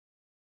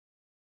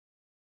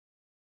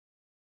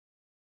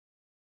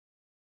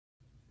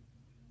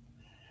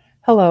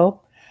Hello,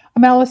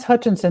 I'm Alice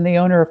Hutchinson, the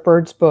owner of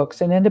Birds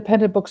Books, an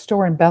independent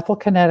bookstore in Bethel,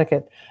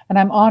 Connecticut, and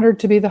I'm honored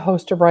to be the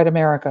host of Write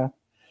America.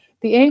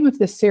 The aim of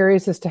this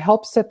series is to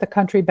help set the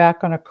country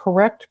back on a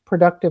correct,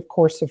 productive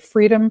course of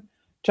freedom,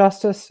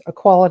 justice,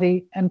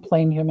 equality, and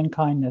plain human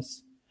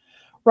kindness.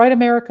 Write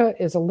America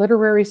is a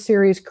literary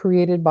series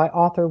created by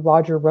author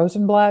Roger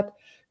Rosenblatt,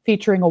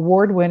 featuring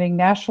award-winning,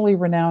 nationally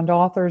renowned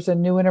authors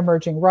and new and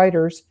emerging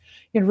writers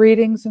in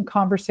readings and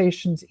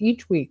conversations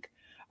each week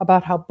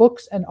about how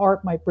books and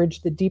art might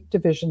bridge the deep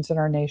divisions in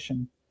our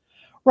nation.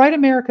 Write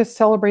America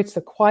celebrates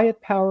the quiet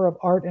power of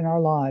art in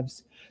our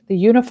lives, the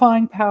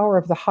unifying power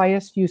of the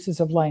highest uses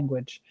of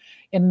language.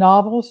 In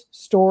novels,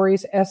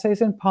 stories,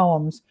 essays, and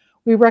poems,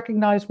 we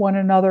recognize one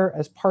another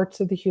as parts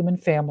of the human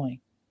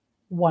family,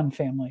 one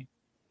family.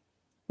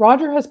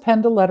 Roger has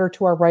penned a letter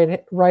to our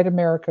Write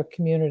America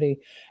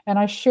community, and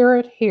I share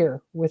it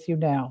here with you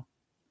now.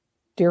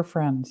 Dear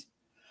friends,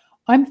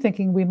 I'm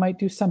thinking we might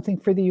do something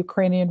for the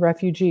Ukrainian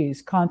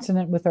refugees,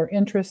 consonant with our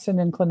interests and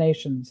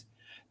inclinations.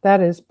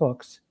 That is,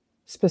 books,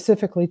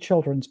 specifically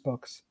children's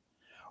books.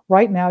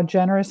 Right now,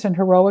 generous and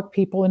heroic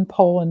people in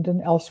Poland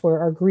and elsewhere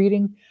are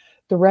greeting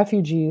the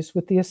refugees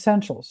with the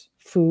essentials: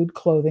 food,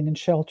 clothing, and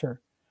shelter.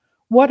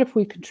 What if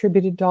we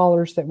contributed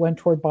dollars that went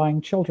toward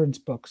buying children's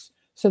books,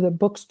 so that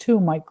books too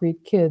might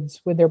greet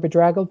kids when their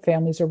bedraggled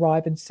families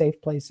arrive in safe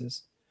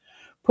places?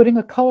 Putting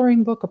a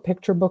coloring book, a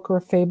picture book, or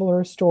a fable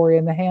or a story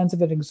in the hands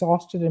of an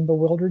exhausted and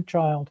bewildered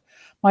child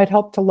might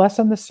help to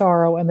lessen the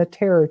sorrow and the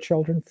terror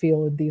children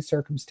feel in these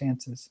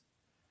circumstances.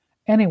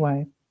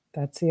 Anyway,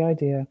 that's the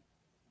idea.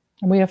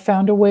 And we have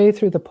found a way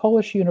through the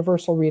Polish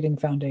Universal Reading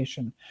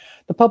Foundation.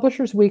 The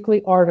Publishers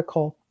Weekly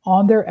article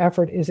on their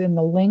effort is in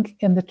the link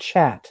in the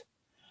chat.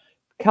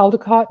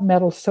 Caldecott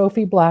Medal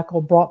Sophie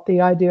Blackall brought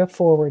the idea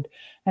forward,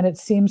 and it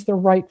seems the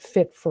right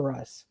fit for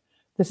us.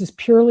 This is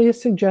purely a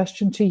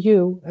suggestion to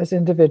you as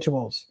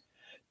individuals.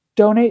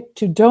 Donate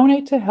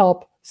to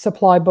help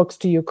supply books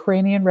to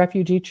Ukrainian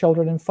refugee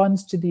children and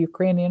funds to the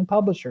Ukrainian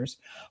publishers.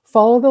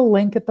 Follow the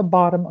link at the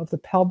bottom of the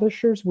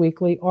Publishers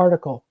Weekly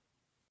article.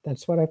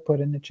 That's what I've put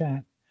in the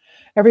chat.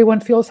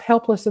 Everyone feels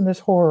helpless in this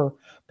horror,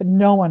 but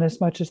no one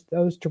as much as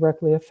those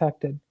directly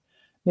affected.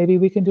 Maybe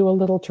we can do a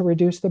little to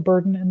reduce the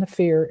burden and the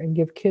fear and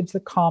give kids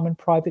the calm and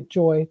private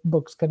joy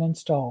books can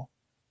install.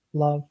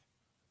 Love,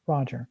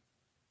 Roger.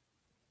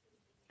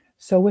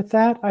 So with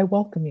that, I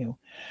welcome you.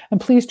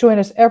 And please join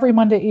us every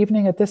Monday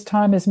evening at this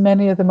time as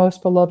many of the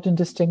most beloved and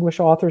distinguished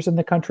authors in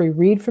the country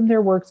read from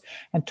their works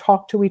and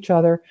talk to each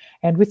other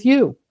and with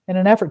you in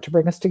an effort to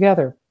bring us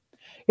together.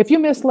 If you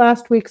missed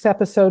last week's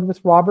episode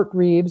with Robert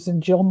Reeves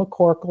and Jill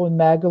McCorkle and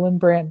Magdalene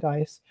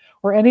Brandeis,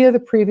 or any of the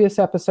previous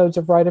episodes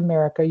of Write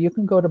America, you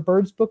can go to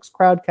Birds Books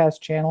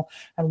Crowdcast channel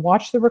and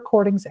watch the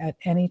recordings at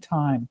any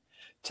time.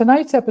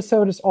 Tonight's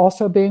episode is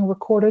also being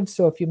recorded,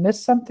 so if you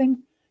missed something,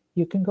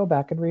 you can go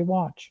back and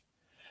rewatch.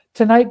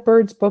 Tonight,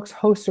 Birds Books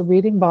hosts a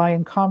reading by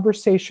and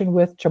conversation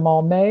with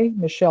Jamaal May,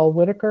 Michelle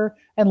Whittaker,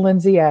 and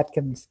Lindsay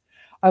Adkins.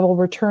 I will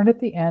return at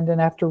the end and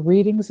after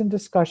readings and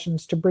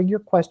discussions to bring your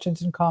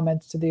questions and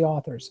comments to the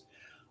authors.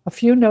 A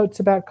few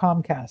notes about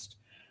Comcast.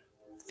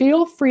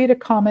 Feel free to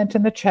comment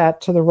in the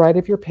chat to the right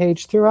of your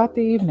page throughout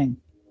the evening.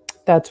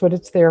 That's what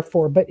it's there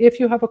for. But if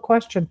you have a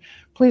question,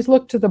 please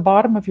look to the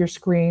bottom of your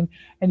screen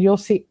and you'll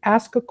see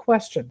Ask a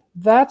Question.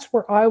 That's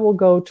where I will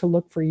go to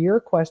look for your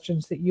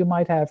questions that you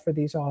might have for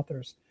these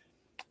authors.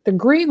 The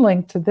green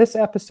link to this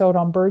episode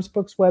on Birds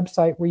Books'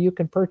 website, where you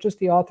can purchase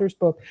the author's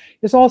book,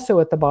 is also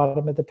at the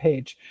bottom of the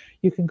page.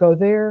 You can go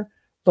there,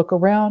 look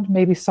around,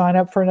 maybe sign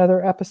up for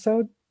another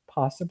episode,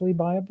 possibly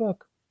buy a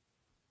book.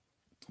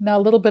 Now,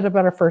 a little bit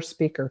about our first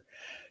speaker.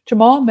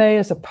 Jamaal May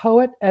is a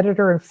poet,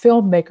 editor, and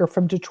filmmaker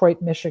from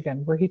Detroit,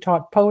 Michigan, where he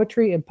taught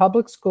poetry in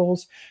public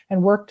schools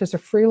and worked as a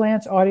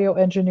freelance audio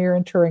engineer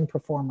and touring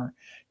performer.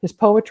 His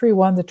poetry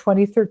won the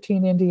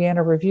 2013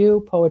 Indiana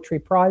Review Poetry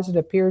Prize and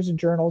appears in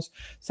journals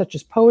such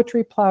as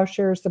Poetry,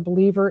 Plowshares, The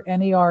Believer,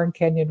 NER, and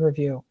Kenyon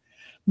Review.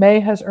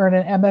 May has earned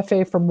an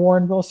MFA from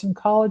Warren Wilson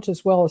College,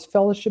 as well as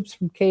fellowships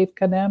from Cave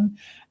Canem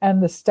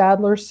and the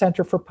Stadler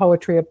Center for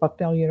Poetry at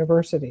Bucknell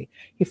University.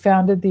 He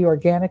founded the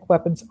Organic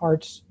Weapons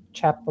Arts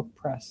Chapbook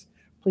Press.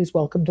 Please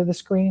welcome to the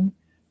screen,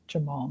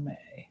 Jamaal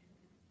May.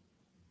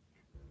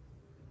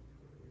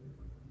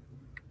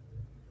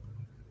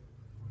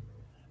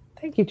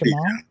 Thank you,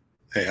 Jamaal.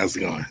 Hey, how's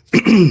it going?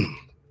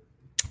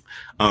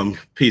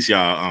 Peace,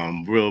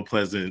 y'all. Real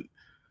pleasant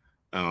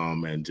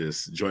and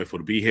just joyful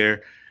to be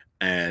here.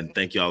 And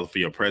thank y'all for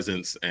your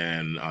presence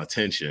and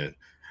attention.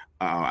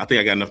 I think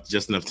I got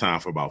just enough time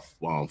for about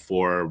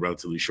 4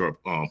 relatively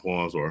short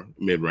poems or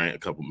mid-range, a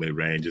couple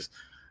mid-ranges.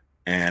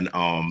 And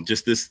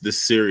just this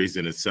series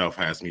in itself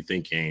has me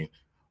thinking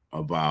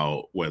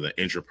about where the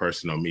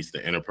intrapersonal meets the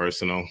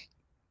interpersonal.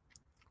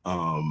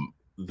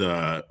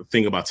 The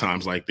thing about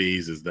times like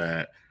these is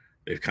that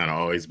they've kind of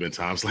always been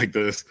times like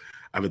this.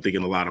 I've been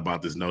thinking a lot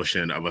about this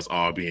notion of us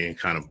all being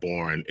kind of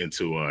born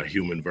into a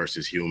human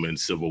versus human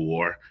civil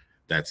war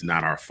that's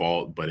not our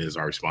fault, but is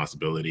our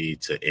responsibility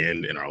to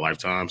end in our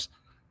lifetimes.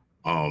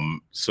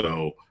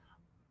 So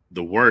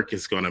the work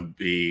is going to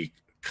be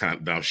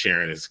kind of, I'm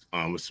sharing is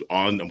it's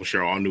all, I'm gonna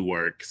share all new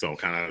work, so I'm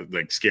kind of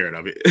like scared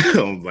of it.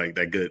 Like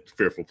that good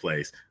fearful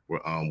place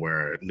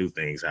where new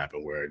things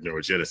happen, where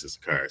neurogenesis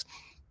occurs.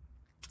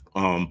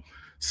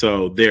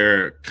 So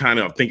they're kind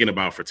of thinking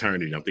about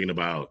fraternity. I'm thinking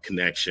about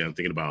connection. I'm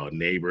thinking about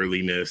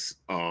neighborliness,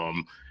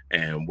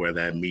 and where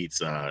that meets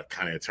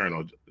kind of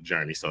eternal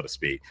journey, so to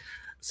speak.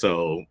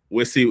 So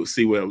we'll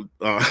see what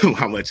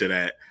how much of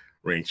that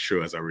rings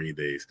true as I read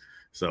these.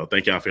 So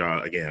thank y'all for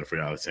y'all again for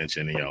y'all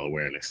attention and y'all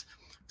awareness.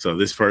 So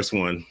this first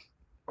one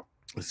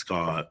is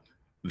called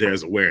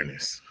 "There's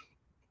Awareness,"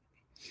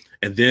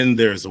 and then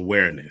there's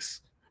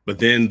awareness, but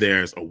then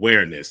there's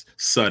awareness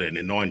sudden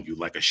and on you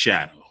like a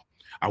shadow.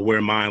 I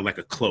wear mine like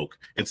a cloak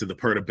into the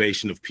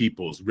perturbation of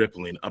peoples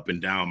rippling up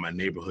and down my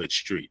neighborhood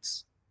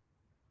streets.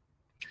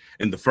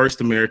 In the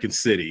first American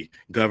city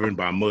governed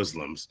by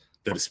Muslims,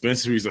 the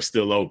dispensaries are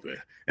still open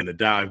and the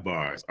dive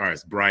bars are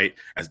as bright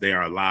as they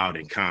are loud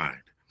and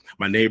kind.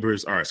 My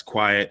neighbors are as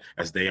quiet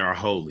as they are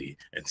holy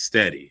and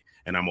steady,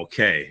 and I'm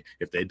okay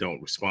if they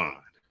don't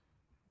respond.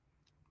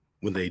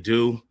 When they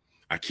do,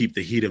 I keep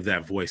the heat of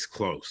that voice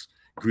close,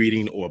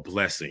 greeting or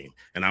blessing,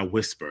 and I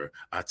whisper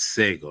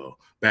Atsego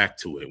back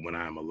to it when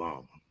I am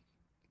alone.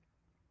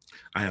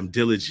 I am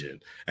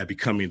diligent at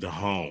becoming the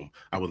home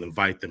I will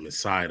invite them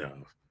inside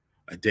of,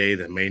 a day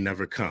that may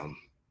never come.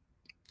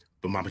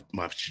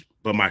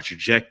 But my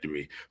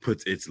trajectory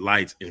puts its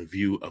lights in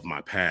view of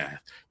my path,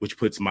 which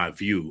puts my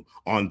view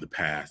on the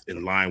path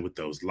in line with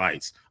those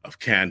lights of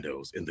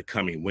candles in the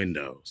coming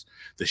windows,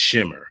 the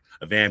shimmer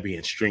of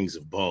ambient strings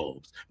of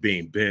bulbs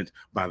being bent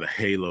by the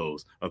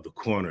halos of the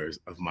corners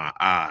of my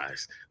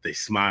eyes. They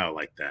smile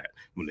like that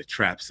when the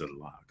traps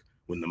unlock,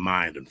 when the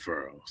mind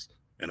unfurls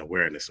and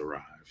awareness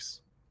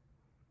arrives.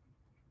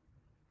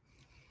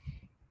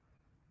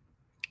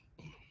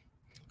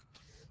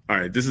 All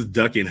right, this is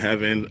Ducking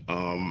Heaven,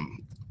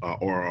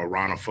 or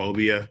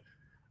Aronophobia,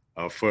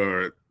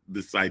 for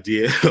this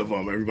idea of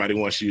everybody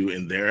wants you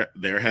in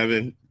their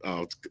heaven,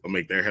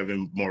 make their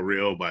heaven more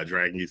real by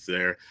dragging you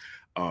there,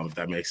 if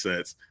that makes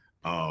sense.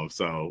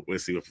 So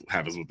let's see what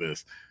happens with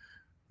this.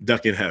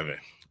 Ducking Heaven,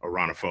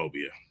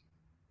 Aronophobia.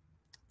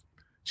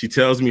 She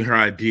tells me her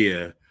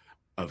idea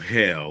of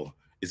hell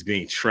is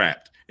being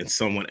trapped in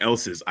someone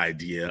else's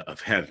idea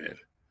of heaven.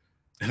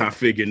 And I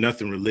figure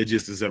nothing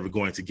religious is ever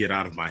going to get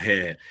out of my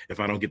head if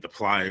I don't get the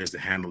pliers to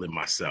handle it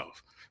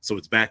myself. So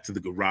it's back to the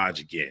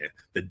garage again,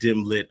 the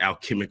dim lit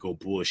alchemical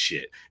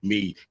bullshit,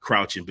 me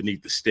crouching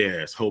beneath the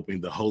stairs, hoping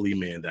the holy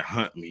men that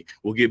hunt me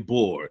will get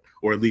bored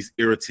or at least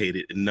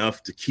irritated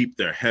enough to keep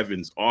their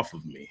heavens off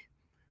of me.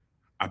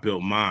 I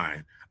built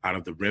mine out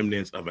of the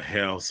remnants of a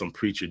hell some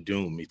preacher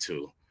doomed me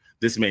to.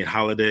 This made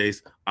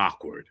holidays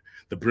awkward.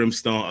 The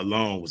brimstone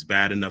alone was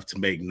bad enough to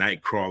make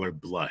Nightcrawler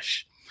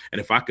blush. And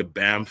if I could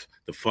bamf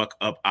the fuck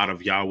up out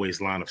of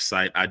Yahweh's line of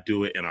sight, I'd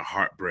do it in a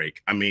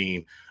heartbreak. I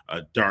mean,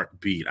 a dark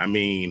beat. I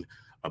mean,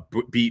 a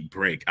beat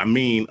break. I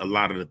mean, a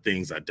lot of the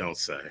things I don't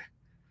say.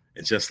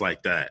 And just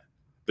like that,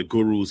 the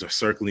gurus are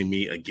circling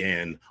me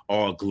again,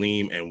 all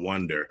gleam and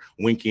wonder,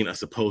 winking a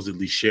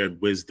supposedly shared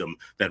wisdom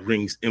that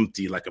rings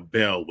empty like a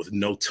bell with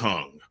no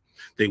tongue.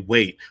 They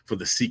wait for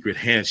the secret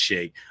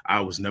handshake I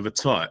was never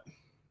taught.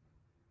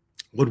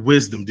 What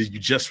wisdom did you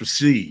just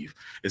receive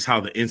is how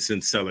the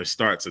incense seller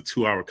starts a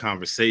 2-hour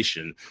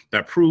conversation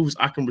that proves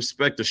I can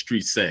respect a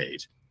street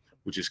sage,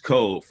 which is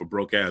code for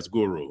broke ass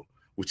guru,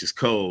 which is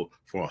code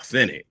for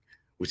authentic,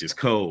 which is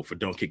code for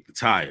don't kick the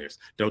tires,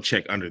 don't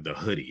check under the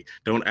hoodie,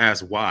 don't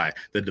ask why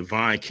the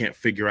divine can't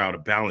figure out a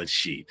balance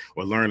sheet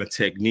or learn a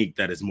technique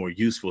that is more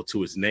useful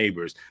to its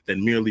neighbors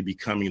than merely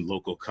becoming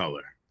local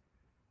color,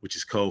 which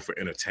is code for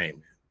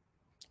entertainment,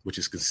 which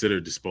is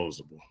considered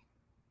disposable.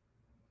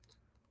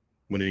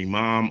 When an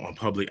imam on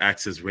public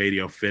access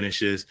radio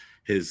finishes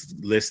his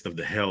list of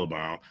the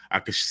hellbound, I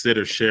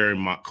consider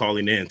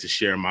calling in to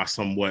share my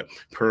somewhat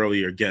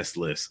pearlier guest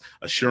list,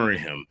 assuring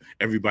him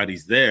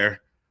everybody's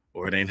there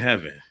or it ain't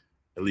heaven,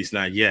 at least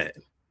not yet.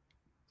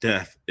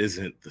 Death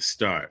isn't the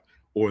start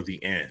or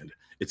the end.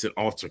 It's an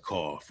altar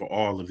call for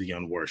all of the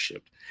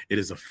unworshipped. It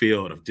is a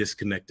field of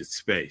disconnected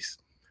space,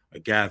 a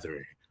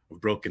gathering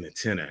of broken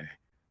antennae,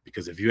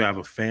 because if you have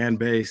a fan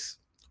base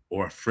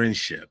or a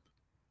friendship,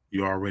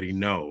 you already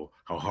know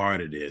how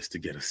hard it is to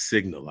get a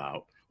signal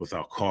out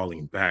without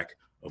calling back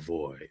a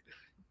void.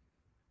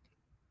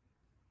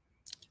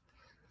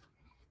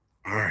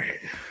 All right.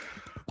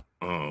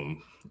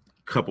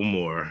 Couple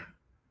more.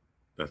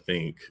 I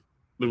think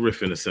the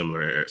riff in a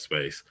similar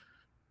airspace.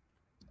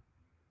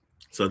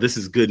 So this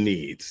is Good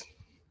Needs.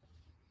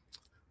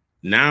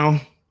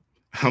 Now,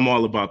 I'm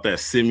all about that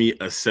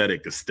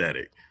semi-ascetic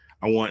aesthetic.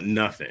 I want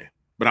nothing,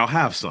 but I'll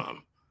have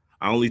some.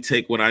 I only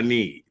take what I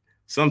need.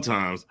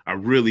 Sometimes I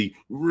really,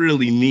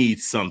 really need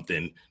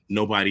something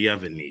nobody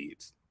ever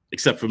needs,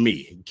 except for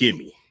me,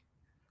 gimme.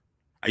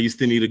 I used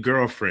to need a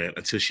girlfriend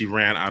until she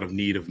ran out of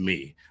need of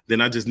me.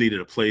 Then I just needed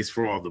a place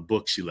for all the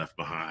books she left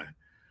behind.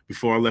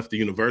 Before I left the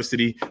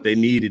university, they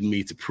needed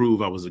me to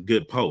prove I was a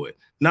good poet,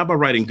 not by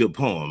writing good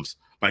poems,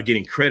 by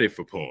getting credit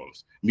for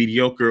poems.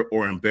 Mediocre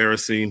or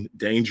embarrassing,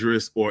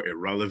 dangerous or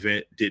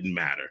irrelevant, didn't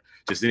matter.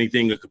 Just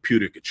anything a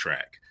computer could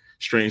track.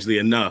 Strangely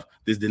enough,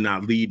 this did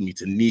not lead me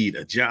to need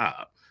a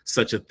job.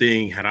 Such a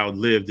thing had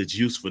outlived its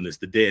usefulness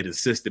the day it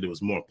insisted it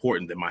was more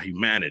important than my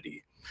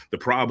humanity. The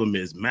problem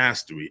is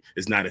mastery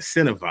is not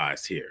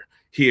incentivized here.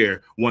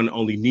 Here, one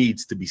only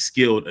needs to be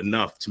skilled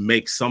enough to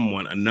make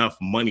someone enough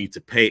money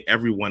to pay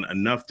everyone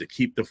enough to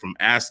keep them from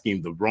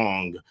asking the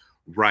wrong,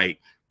 right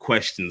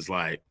questions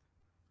like,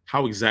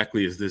 how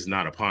exactly is this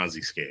not a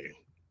Ponzi scheme?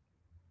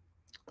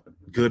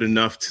 Good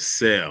enough to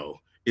sell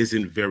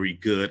isn't very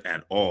good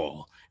at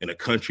all in a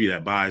country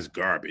that buys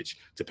garbage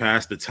to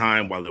pass the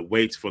time while it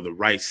waits for the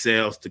right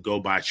sales to go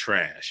buy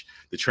trash.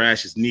 The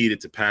trash is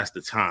needed to pass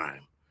the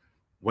time.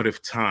 What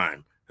if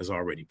time has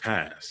already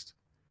passed?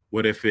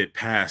 What if it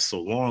passed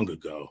so long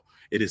ago,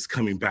 it is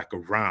coming back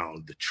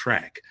around the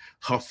track,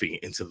 huffing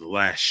into the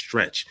last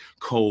stretch,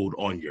 cold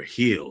on your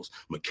heels,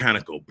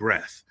 mechanical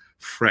breath,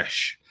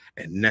 fresh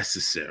and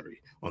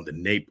necessary on the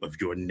nape of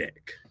your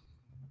neck.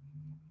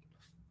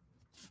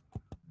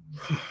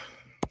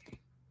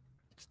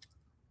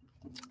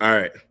 All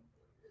right.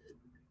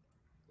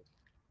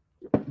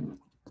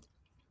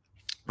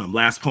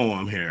 Last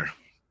poem here.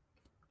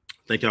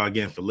 Thank y'all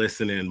again for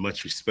listening.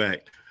 Much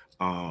respect.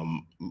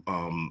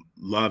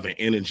 Love and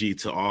energy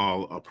to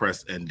all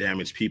oppressed and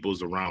damaged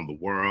peoples around the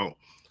world.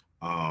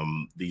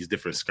 These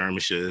different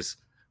skirmishes.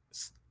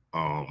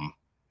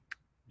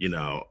 You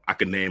know, I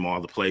could name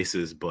all the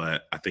places,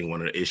 but I think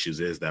one of the issues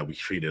is that we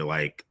treat it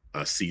like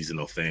a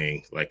seasonal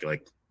thing. Like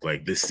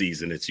this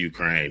season, it's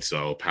Ukraine,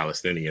 so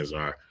Palestinians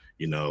are,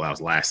 you know, that was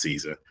last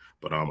season.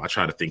 But I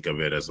try to think of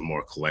it as a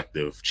more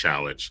collective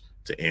challenge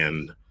to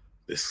end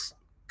this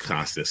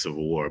constant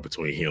civil war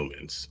between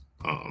humans.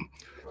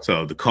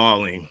 So the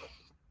calling,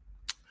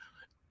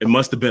 it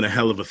must have been a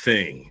hell of a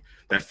thing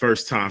that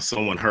first time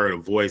someone heard a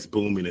voice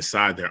booming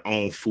inside their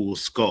own fool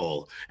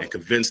skull and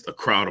convinced a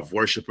crowd of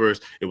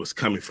worshipers it was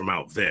coming from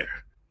out there.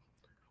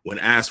 When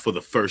asked for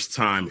the first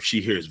time if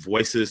she hears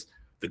voices,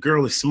 the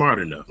girl is smart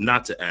enough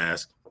not to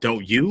ask,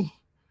 don't you?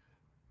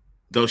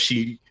 Though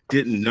she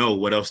didn't know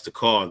what else to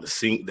call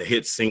the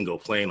hit single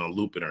playing on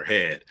loop in her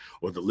head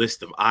or the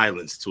list of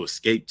islands to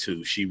escape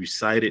to, she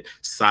recited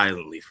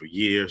silently for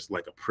years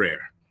like a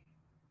prayer.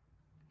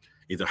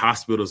 Either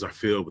hospitals are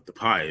filled with the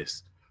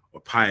pious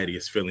or piety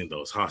is filling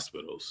those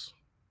hospitals.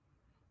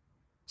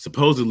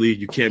 Supposedly,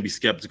 you can't be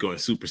skeptical and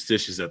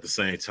superstitious at the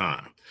same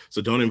time.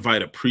 So don't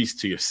invite a priest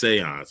to your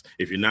seance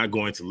if you're not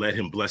going to let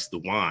him bless the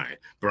wine,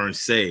 burn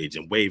sage,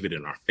 and wave it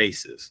in our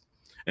faces.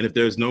 And if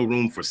there's no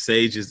room for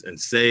sages and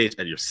sage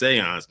at your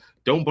seance,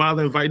 don't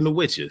bother inviting the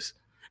witches.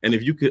 And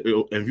if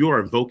you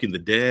are invoking the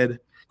dead,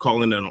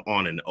 calling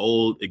on an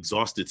old,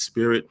 exhausted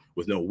spirit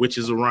with no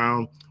witches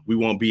around, we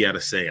won't be at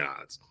a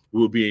seance. We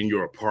will be in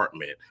your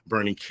apartment,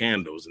 burning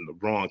candles and the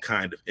wrong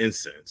kind of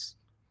incense.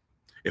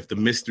 If the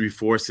mystery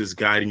forces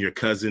guiding your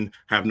cousin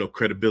have no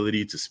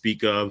credibility to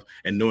speak of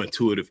and no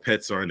intuitive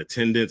pets are in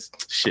attendance,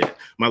 shit,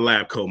 my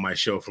lab coat might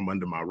show from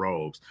under my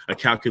robes. A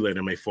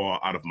calculator may fall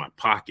out of my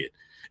pocket.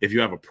 If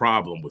you have a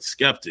problem with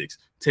skeptics,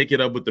 take it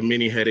up with the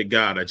many-headed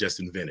God I just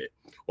invented,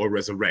 or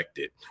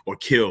resurrected, or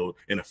killed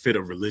in a fit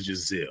of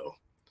religious zeal.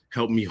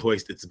 Help me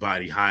hoist its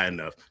body high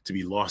enough to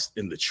be lost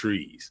in the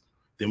trees.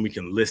 Then we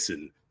can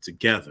listen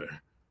together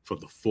for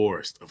the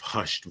forest of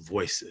hushed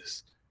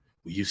voices.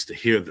 We used to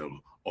hear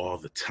them all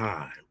the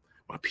time.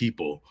 My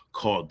people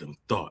called them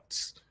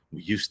thoughts.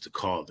 We used to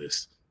call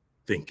this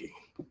thinking.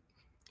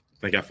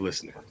 Thank you for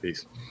listening.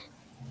 Peace.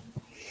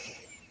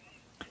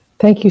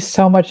 Thank you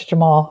so much,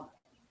 Jamaal.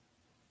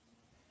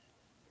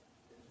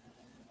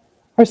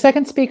 Our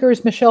second speaker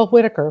is Michelle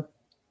Whittaker.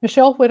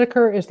 Michelle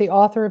Whittaker is the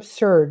author of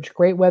Surge,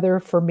 Great Weather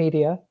for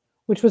Media,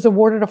 which was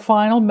awarded a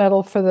final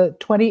medal for the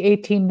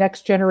 2018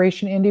 Next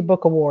Generation Indie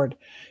Book Award.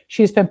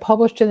 She has been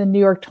published in the New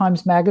York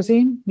Times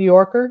Magazine, New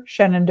Yorker,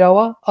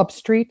 Shenandoah,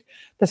 Upstreet,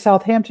 the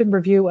Southampton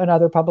Review, and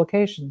other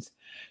publications.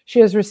 She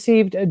has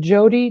received a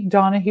Jody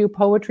Donahue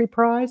Poetry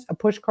Prize, a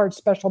Pushcart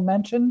Special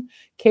Mention,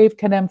 Cave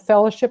Canem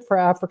Fellowship for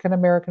African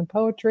American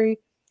Poetry,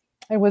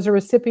 and was a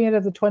recipient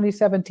of the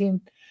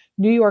 2017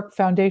 New York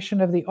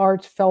Foundation of the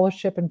Arts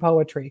Fellowship in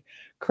Poetry.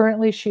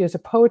 Currently, she is a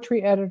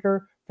poetry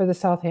editor for the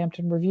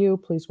Southampton Review.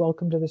 Please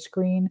welcome to the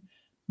screen,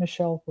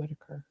 Michelle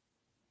Whittaker.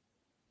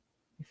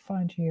 Let me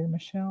find you here,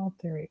 Michelle.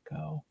 There you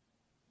go.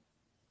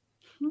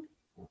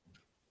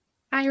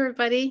 Hi,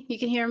 everybody. You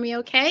can hear me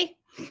okay?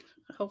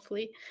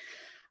 Hopefully.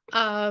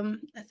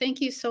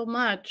 Thank you so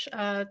much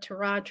to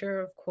Roger,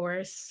 of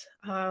course,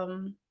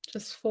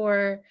 just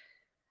for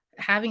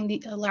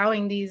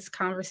allowing these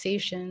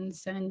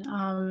conversations.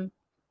 And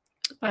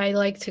I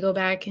like to go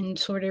back and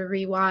sort of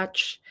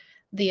rewatch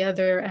the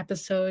other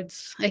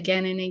episodes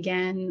again and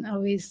again. I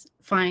always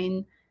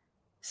find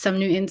some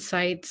new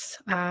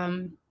insights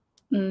in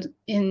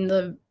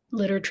the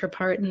literature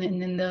part and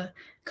in the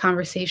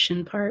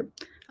conversation part.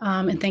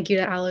 And thank you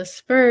to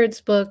Alice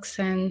Bird's books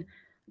and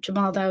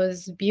Jamaal. That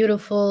was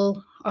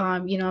beautiful.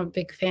 I'm a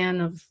big fan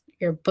of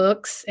your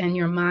books and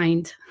your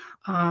mind.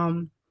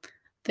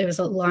 there's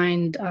a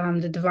line,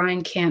 the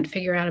divine can't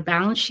figure out a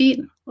balance sheet.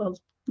 Well,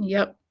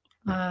 yep,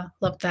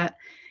 love that.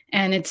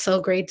 And it's so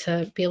great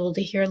to be able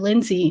to hear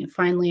Lindsay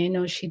finally. I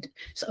know she's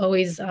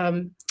always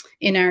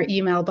in our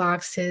email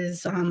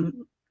boxes,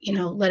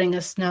 letting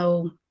us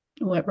know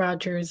what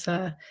Roger's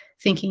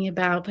thinking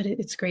about, but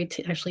it's great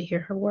to actually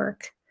hear her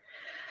work.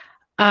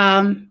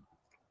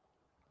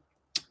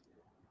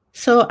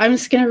 So I'm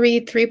just going to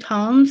read 3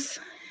 poems.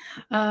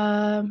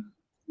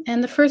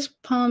 And the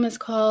first poem is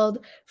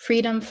called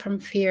Freedom from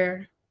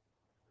Fear.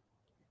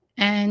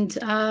 And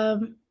I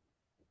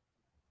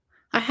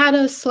had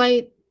a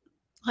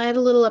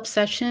little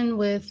obsession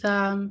with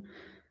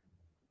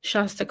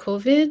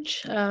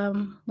Shostakovich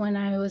when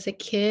I was a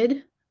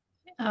kid.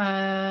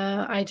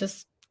 I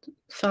just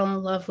fell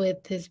in love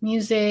with his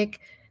music,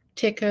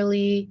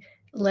 particularly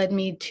led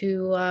me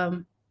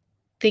to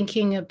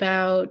thinking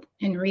about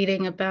and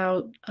reading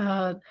about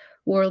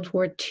World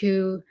War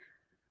II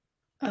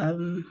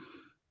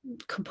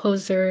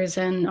composers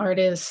and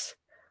artists,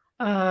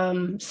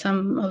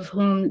 some of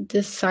whom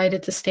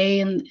decided to stay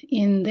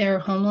in their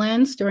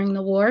homelands during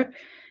the war,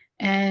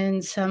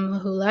 and some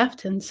who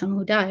left and some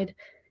who died.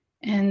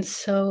 And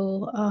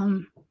so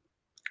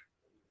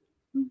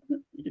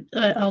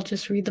I'll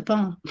just read the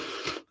poem.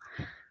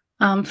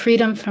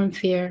 Freedom from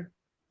Fear.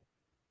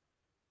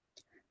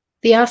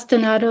 The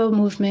ostinato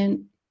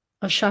movement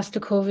of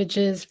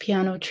Shostakovich's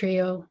piano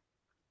trio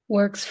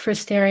works for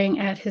staring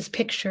at his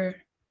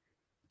picture,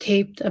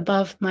 taped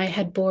above my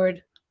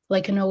headboard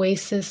like an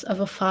oasis of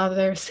a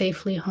father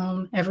safely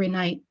home every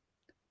night.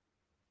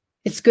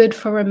 It's good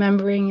for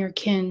remembering your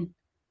kin,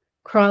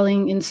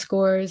 crawling in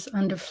scores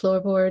under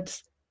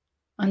floorboards,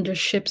 under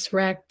ships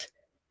wrecked,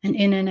 and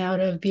in and out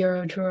of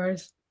bureau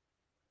drawers.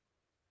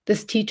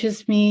 This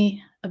teaches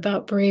me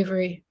about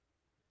bravery.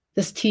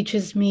 This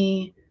teaches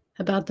me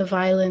about the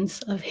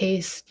violence of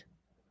haste.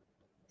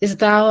 Is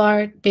thou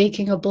art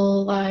baking a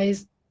bull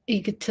lies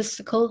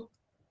egotistical?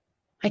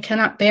 I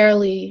cannot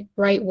barely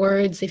write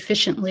words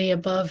efficiently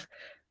above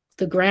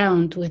the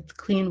ground with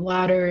clean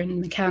water and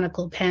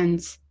mechanical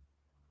pens.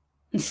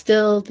 And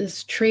still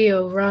this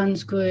trio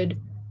runs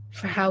good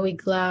for how we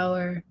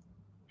glower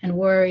and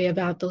worry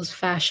about those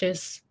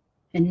fascists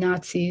and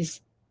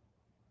Nazis.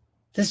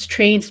 This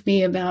trains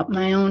me about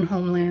my own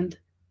homeland,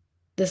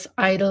 this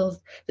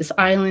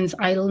island's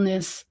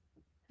idleness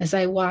as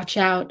I watch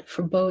out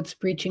for boats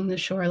breaching the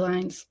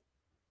shorelines.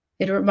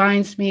 It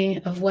reminds me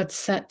of what's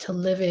set to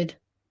livid.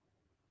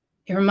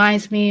 It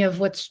reminds me of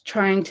what's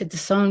trying to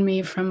disown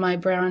me from my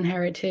brown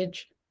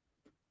heritage.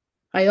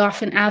 I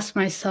often ask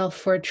myself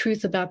for a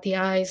truth about the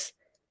eyes,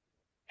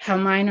 how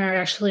mine are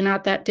actually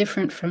not that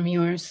different from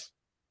yours.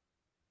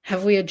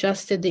 Have we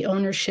adjusted the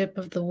ownership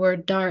of the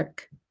word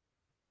dark?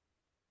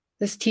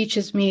 This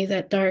teaches me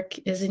that dark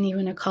isn't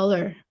even a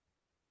color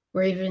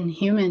or even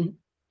human.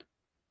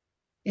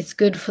 It's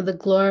good for the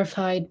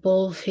glorified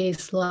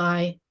bull-faced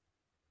lie,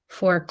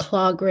 for a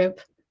claw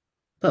grip,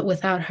 but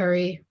without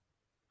hurry,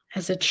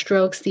 as it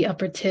strokes the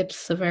upper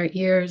tips of our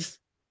ears,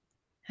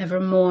 ever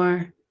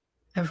more,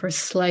 ever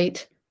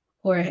slight,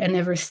 and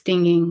ever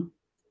stinging,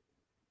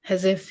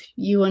 as if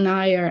you and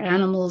I are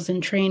animals in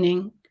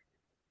training,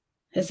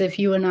 as if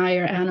you and I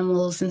are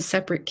animals in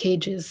separate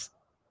cages.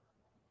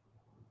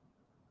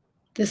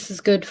 This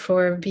is good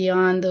for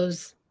beyond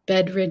those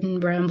bedridden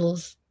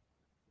brambles.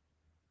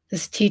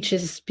 This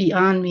teaches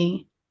beyond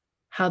me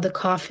how the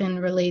coffin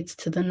relates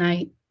to the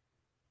night.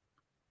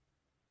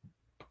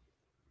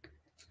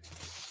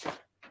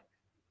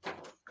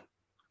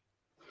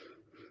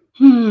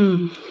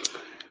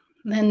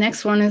 The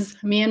next one is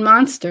Me and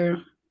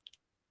Monster.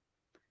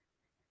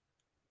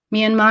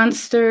 Me and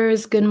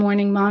Monster's good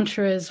morning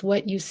mantra is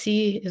what you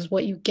see is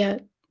what you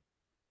get.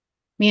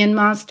 Me and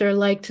Monster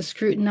like to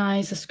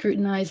scrutinize a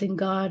scrutinizing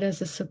God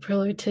as a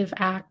superlative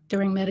act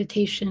during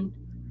meditation.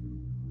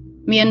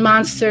 Me and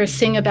Monster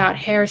sing about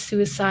hair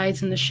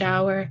suicides in the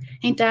shower.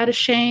 Ain't that a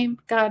shame?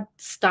 God,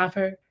 stop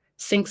her.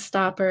 Sink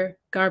stop her.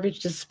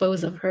 Garbage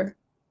dispose of her.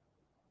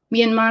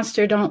 Me and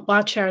Monster don't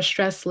watch our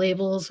stress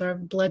labels or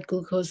blood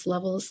glucose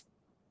levels.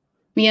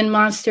 Me and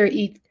Monster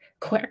eat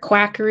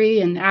quackery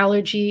and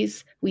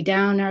allergies. We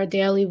down our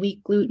daily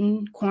wheat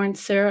gluten, corn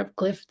syrup,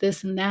 Glyph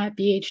this and that,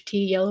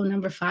 BHT, yellow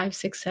number 5,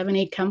 6, 7,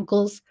 8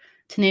 chemicals,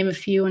 to name a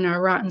few in our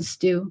rotten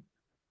stew.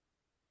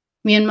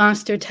 Me and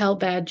Monster tell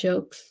bad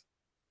jokes,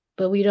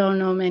 but we don't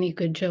know many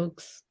good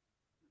jokes.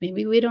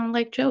 Maybe we don't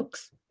like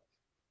jokes.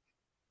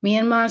 Me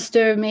and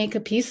Monster make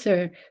a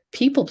piecer,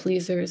 people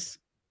pleasers.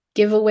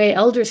 Give away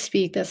elder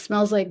speak that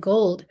smells like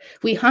gold.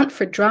 We hunt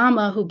for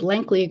drama who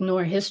blankly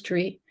ignore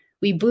history.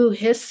 We boo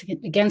hiss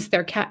against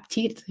their capped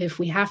teeth if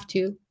we have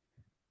to.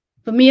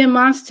 But me and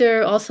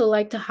Monster also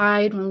like to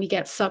hide when we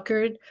get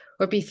suckered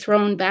or be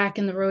thrown back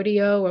in the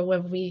rodeo or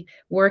when we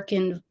work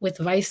with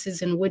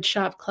vices in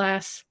woodshop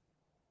class.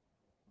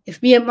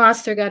 If me and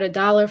Monster got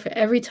 $1 for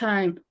every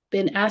time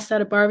been asked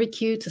at a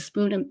barbecue to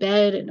spoon in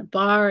bed, in a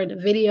bar, in a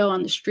video,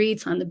 on the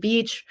streets, on the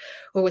beach,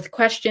 or with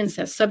questions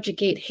that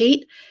subjugate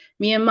hate,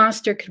 me and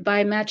Monster could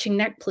buy matching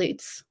neck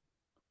plates.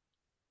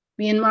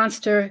 Me and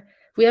Monster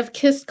We have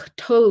kissed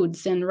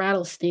toads and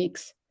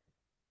rattlesnakes.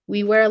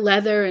 We wear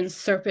leather and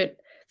serpent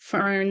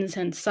ferns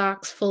and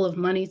socks full of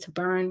money to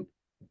burn.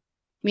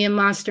 Me and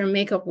Monster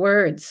make up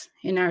words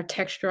in our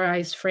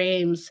texturized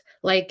frames,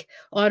 like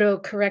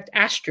autocorrect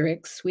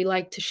asterisks. We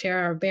like to share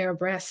our bare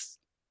breasts.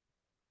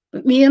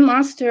 But me and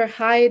Monster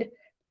hide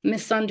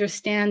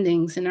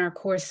misunderstandings in our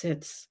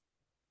corsets.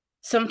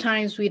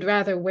 Sometimes we'd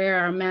rather wear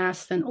our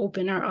masks than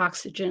open our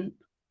oxygen.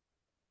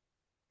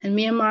 And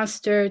me and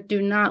Monster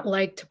do not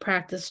like to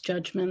practice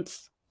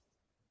judgments.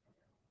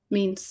 I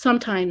mean,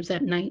 sometimes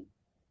at night.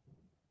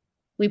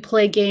 We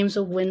play games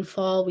of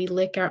windfall. We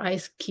lick our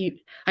ice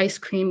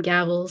cream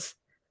gavels.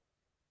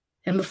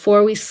 And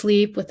before we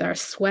sleep with our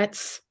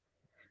sweats,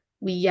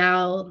 we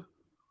yowl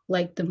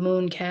like the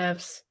moon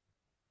calves,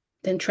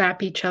 then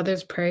trap each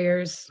other's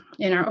prayers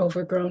in our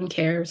overgrown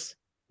cares.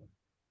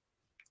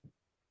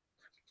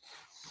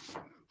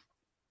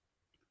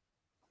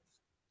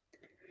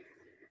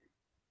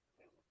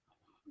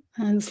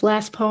 And this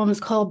last poem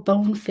is called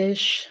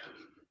Bonefish.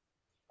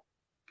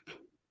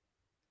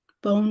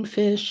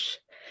 Bonefish.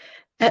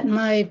 At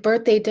my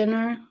birthday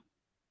dinner,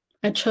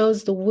 I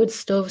chose the wood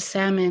stove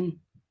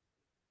salmon,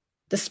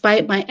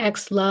 despite my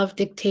ex-love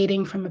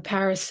dictating from a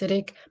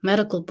parasitic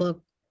medical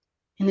book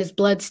in his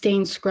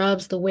blood-stained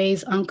scrubs the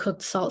ways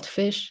uncooked salt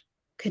fish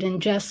could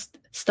ingest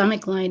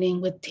stomach lining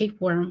with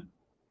tapeworm.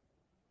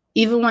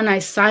 Even when I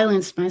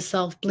silenced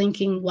myself,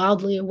 blinking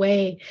wildly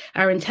away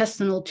our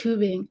intestinal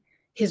tubing,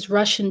 his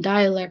Russian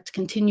dialect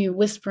continued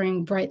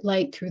whispering bright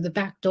light through the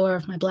back door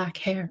of my black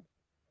hair.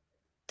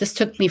 This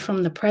took me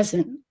from the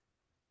present.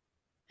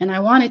 And I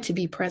wanted to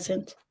be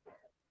present.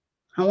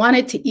 I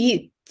wanted to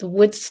eat the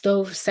wood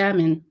stove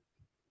salmon.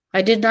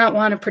 I did not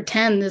want to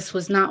pretend this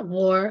was not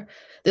war,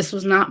 this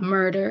was not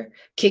murder,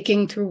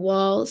 kicking through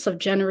walls of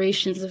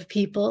generations of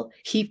people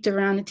heaped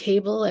around a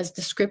table as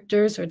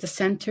descriptors or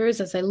dissenters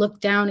as I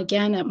looked down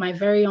again at my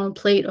very own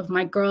plate of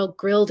my girl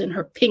grilled in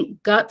her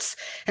pink guts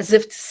as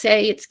if to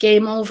say it's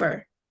game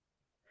over.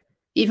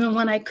 Even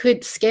when I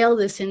could scale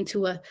this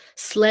into a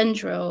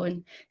slendro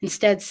and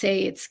instead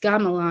say it's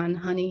gamelan,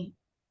 honey.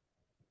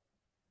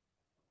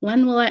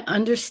 When will I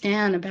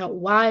understand about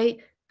why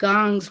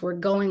gongs were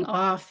going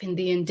off in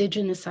the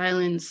indigenous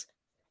islands?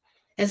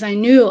 As I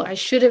knew I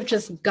should have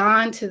just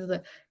gone to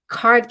the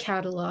card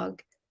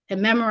catalog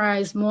and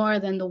memorized more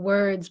than the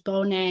words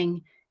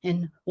bonang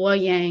and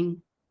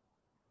woyang.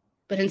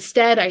 But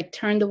instead I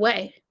turned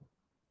away.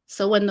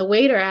 So when the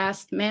waiter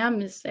asked,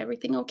 "Ma'am, is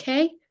everything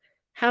okay?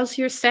 How's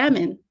your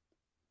salmon?"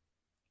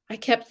 I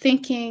kept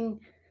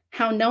thinking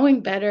how knowing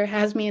better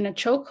has me in a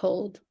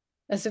chokehold,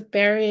 as if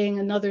burying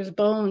another's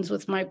bones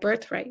was my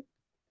birthright.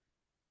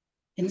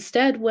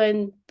 Instead,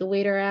 when the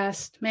waiter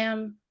asked,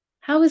 "Ma'am,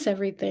 how is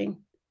everything?"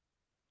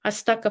 I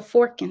stuck a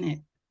fork in it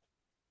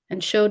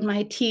and showed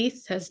my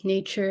teeth as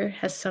nature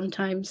has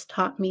sometimes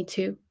taught me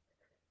to,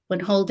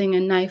 when holding a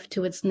knife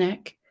to its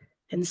neck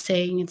and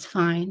saying it's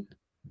fine,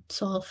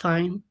 it's all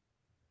fine.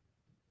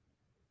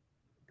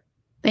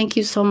 Thank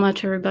you so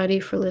much, everybody,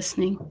 for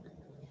listening.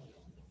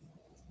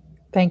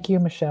 Thank you,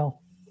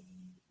 Michelle.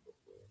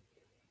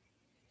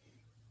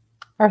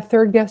 Our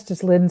third guest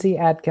is Lindsay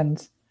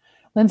Adkins.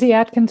 Lindsay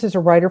Adkins is a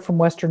writer from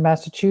Western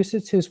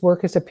Massachusetts whose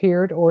work has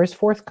appeared or is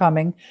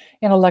forthcoming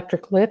in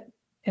Electric Lit,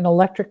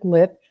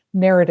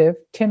 Narrative,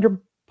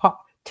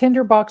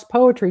 Tinderbox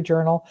Poetry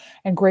Journal,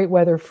 and Great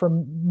Weather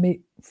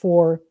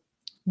for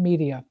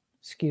Media.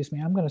 Excuse me,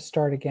 I'm going to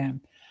start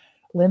again.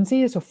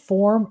 Lindsay is a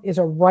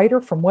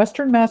writer from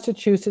Western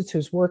Massachusetts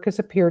whose work has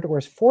appeared or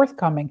is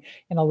forthcoming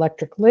in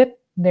Electric Lit,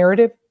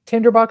 Narrative,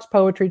 Tinderbox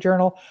Poetry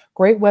Journal,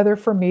 Great Weather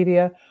for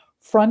Media,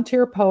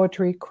 Frontier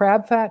Poetry,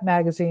 Crab Fat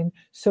Magazine,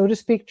 So to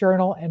Speak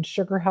Journal, and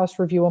Sugar House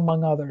Review,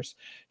 among others.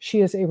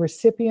 She is a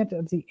recipient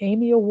of the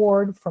Amy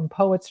Award from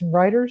Poets and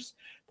Writers,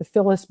 the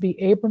Phyllis B.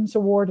 Abrams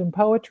Award in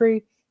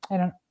Poetry,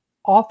 and an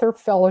author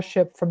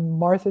fellowship from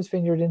Martha's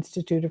Vineyard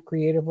Institute of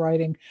Creative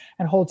Writing,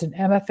 and holds an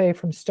MFA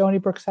from Stony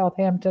Brook,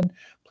 Southampton.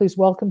 Please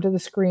welcome to the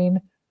screen,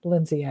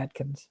 Lindsay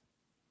Adkins.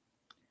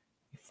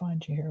 Let me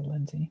find you here,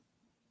 Lindsay.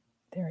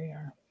 There you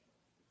are.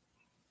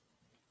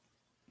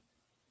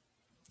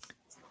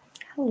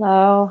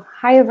 Hello.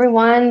 Hi,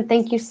 everyone.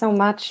 Thank you so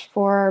much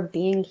for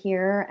being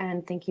here.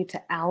 And thank you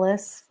to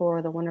Alice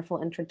for the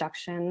wonderful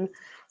introduction.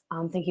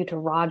 Thank you to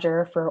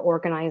Roger for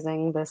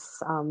organizing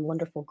this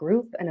wonderful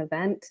group and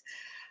event.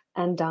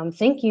 And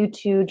thank you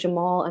to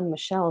Jamaal and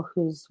Michelle,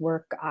 whose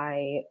work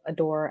I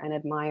adore and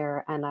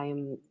admire. And I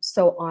am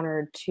so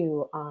honored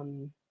to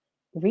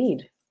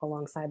read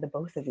alongside the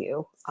both of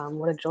you.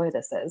 What a joy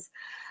this is.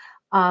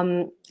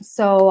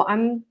 So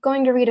I'm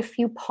going to read a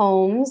few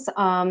poems.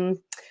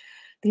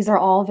 These are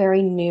all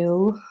very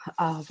new,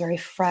 very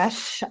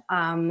fresh.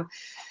 I'll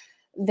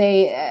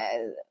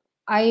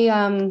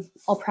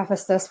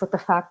preface this with the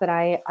fact that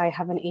I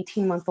have an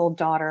 18-month-old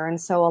daughter,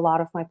 and so a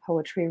lot of my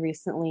poetry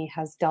recently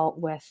has dealt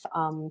with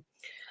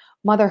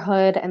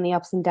motherhood and the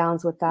ups and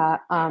downs with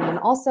that, and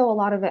also a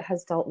lot of it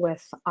has dealt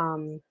with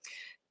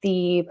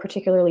the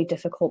particularly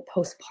difficult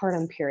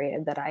postpartum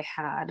period that I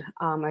had.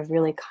 I've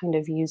really kind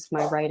of used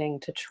my writing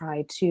to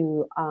try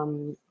to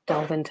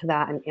delve into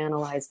that and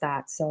analyze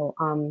that. So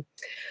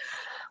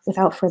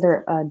without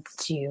further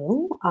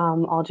ado,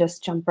 I'll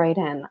just jump right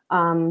in.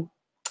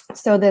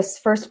 So this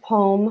first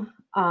poem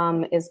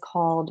is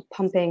called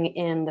Pumping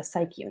in the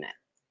Psych Unit.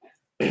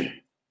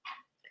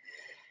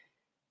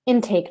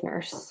 Intake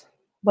nurse,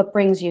 what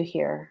brings you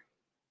here?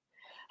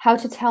 How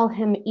to tell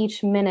him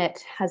each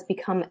minute has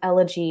become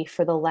elegy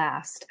for the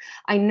last.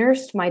 I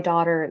nursed my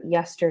daughter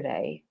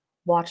yesterday,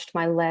 watched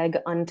my leg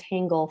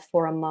untangle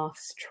for a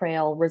moth's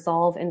trail,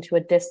 resolve into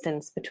a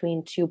distance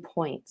between 2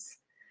 points.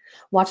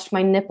 Watched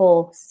my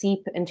nipple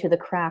seep into the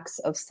cracks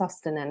of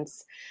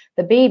sustenance.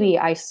 The baby,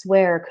 I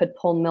swear, could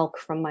pull milk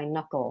from my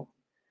knuckle.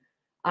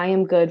 I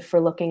am good for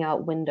looking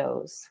out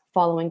windows,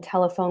 following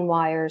telephone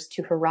wires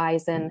to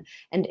horizon,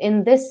 and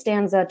in this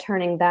stanza,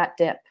 turning that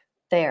dip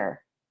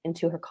there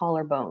into her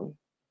collarbone.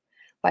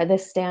 By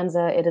this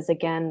stanza, it is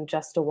again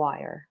just a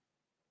wire.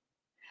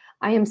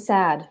 I am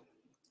sad,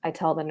 I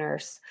tell the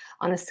nurse,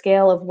 on a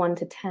scale of 1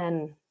 to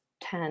 10,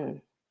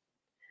 10.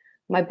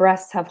 My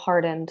breasts have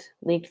hardened,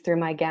 leaked through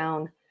my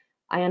gown.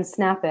 I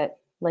unsnap it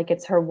like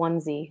it's her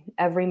onesie,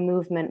 every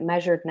movement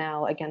measured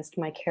now against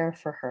my care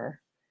for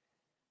her.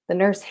 The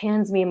nurse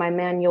hands me my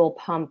manual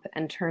pump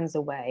and turns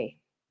away.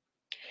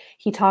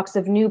 He talks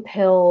of new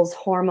pills,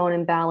 hormone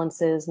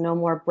imbalances, no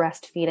more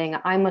breastfeeding.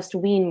 I must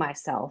wean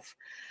myself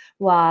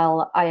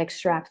while I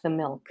extract the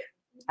milk.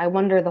 I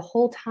wonder the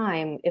whole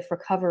time if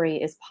recovery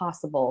is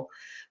possible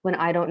when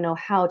I don't know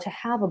how to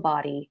have a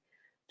body,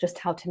 just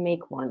how to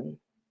make one.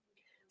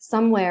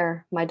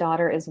 Somewhere my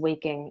daughter is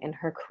waking in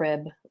her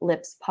crib,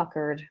 lips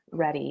puckered,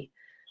 ready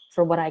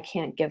for what I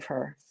can't give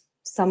her.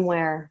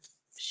 Somewhere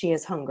she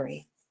is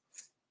hungry.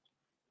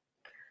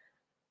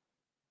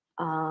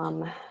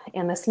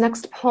 And this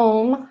next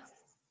poem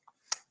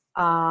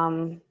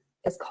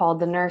is called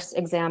The Nurse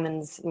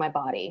Examines My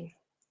Body.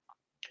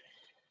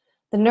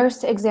 The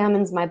nurse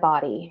examines my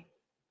body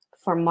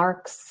for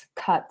marks,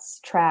 cuts,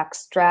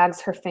 tracks,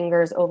 drags her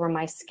fingers over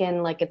my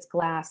skin like it's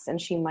glass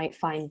and she might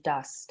find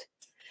dust.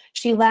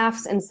 She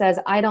laughs and says,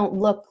 I don't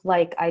look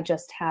like I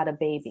just had a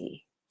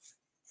baby.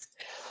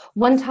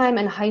 One time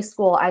in high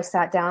school, I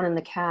sat down in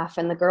the caf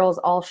and the girls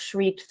all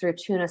shrieked through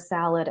tuna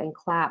salad and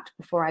clapped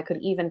before I could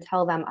even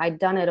tell them I'd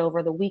done it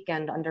over the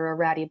weekend under a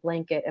ratty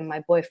blanket in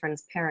my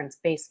boyfriend's parents'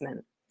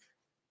 basement.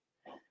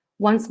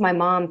 Once my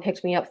mom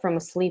picked me up from a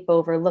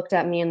sleepover, looked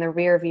at me in the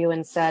rear view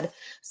and said,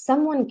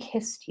 someone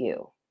kissed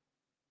you.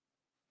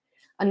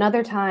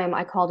 Another time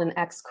I called an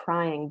ex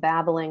crying,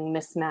 babbling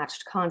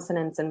mismatched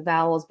consonants and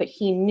vowels, but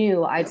he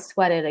knew I'd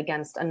sweated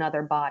against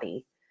another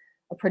body.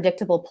 A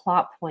predictable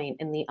plot point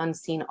in the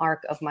unseen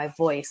arc of my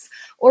voice,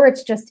 or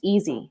it's just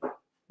easy,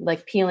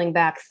 like peeling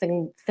back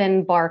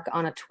thin bark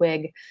on a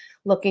twig,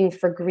 looking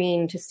for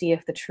green to see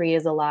if the tree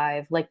is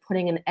alive, like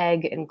putting an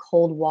egg in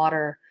cold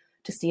water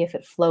to see if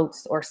it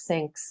floats or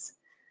sinks.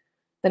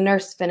 The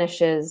nurse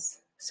finishes,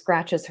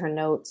 scratches her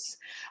notes.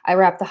 I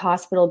wrap the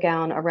hospital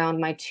gown around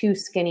my too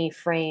skinny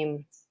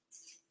frame.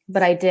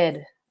 But I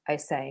did, I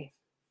say.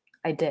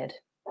 I did.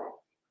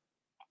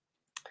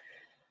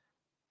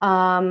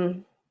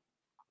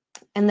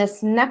 And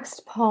this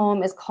next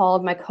poem is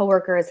called My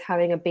Coworker is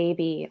Having a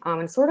Baby,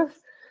 and sort of,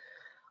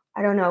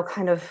 I don't know,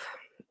 kind of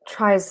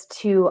tries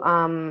to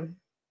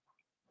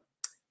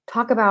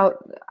talk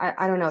about,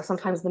 I don't know,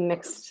 sometimes the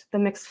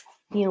mixed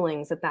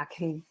feelings that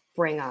can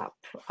bring up,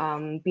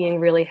 being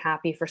really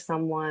happy for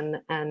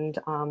someone and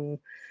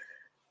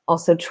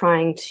also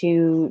trying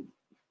to,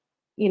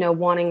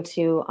 wanting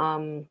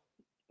to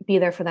be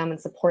there for them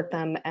and support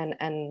them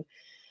and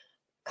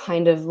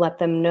kind of let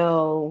them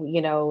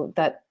know,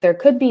 that there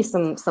could be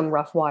some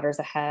rough waters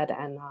ahead.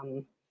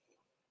 And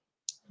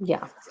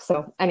yeah,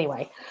 so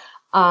anyway,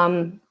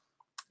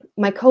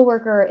 my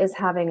coworker is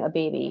having a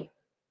baby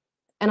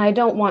and I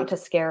don't want to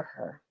scare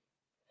her.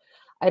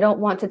 I don't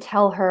want to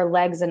tell her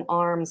legs and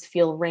arms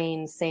feel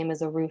rain, same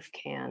as a roof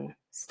can.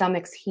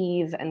 Stomachs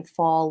heave and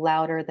fall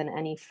louder than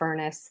any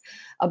furnace.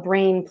 A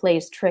brain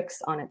plays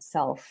tricks on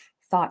itself,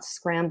 thoughts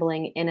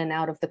scrambling in and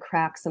out of the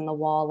cracks in the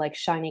wall like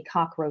shiny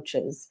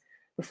cockroaches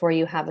before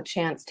you have a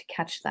chance to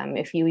catch them,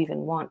 if you even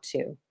want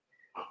to.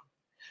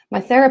 My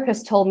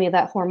therapist told me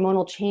that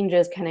hormonal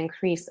changes can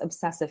increase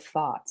obsessive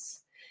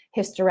thoughts.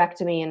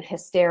 Hysterectomy and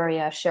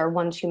hysteria share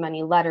one too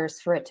many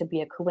letters for it to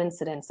be a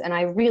coincidence, and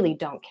I really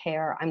don't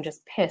care. I'm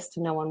just pissed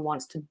no one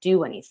wants to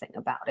do anything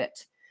about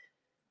it.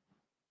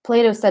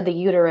 Plato said the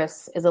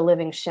uterus is a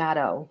living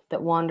shadow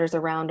that wanders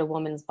around a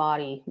woman's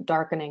body,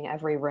 darkening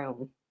every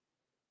room.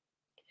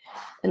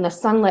 In the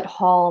sunlit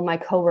hall, my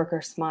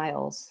coworker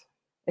smiles.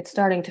 It's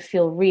starting to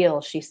feel real,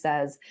 she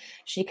says.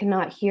 She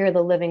cannot hear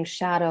the living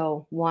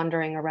shadow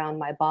wandering around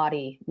my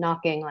body,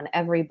 knocking on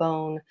every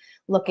bone,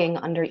 looking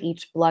under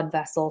each blood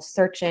vessel,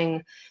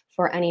 searching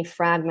for any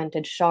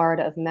fragmented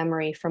shard of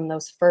memory from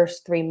those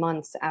first 3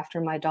 months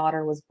after my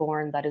daughter was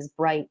born that is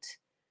bright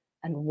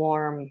and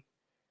warm,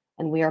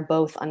 and we are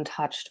both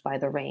untouched by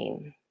the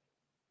rain.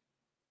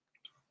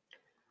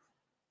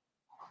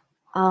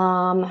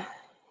 And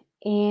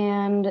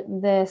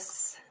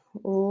this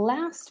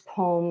last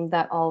poem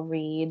that I'll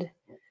read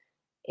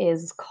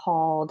is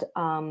called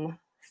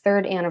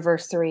Third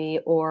Anniversary,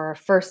 or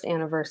First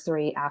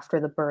Anniversary After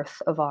the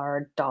Birth of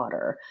Our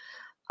Daughter.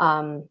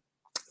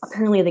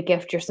 Apparently the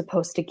gift you're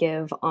supposed to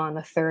give on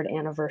the third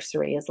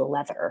anniversary is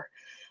leather.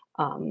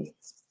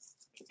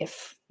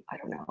 If I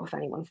don't know if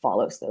anyone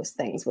follows those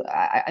things,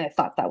 I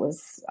thought that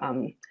was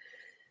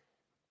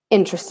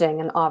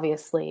interesting. And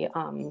obviously,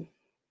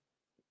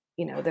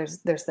 you know, there's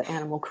the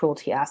animal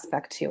cruelty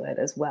aspect to it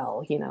as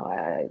well, you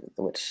know,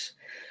 which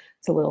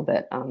it's a little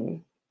bit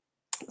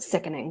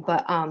sickening.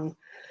 But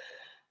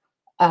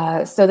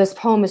so this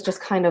poem is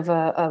just kind of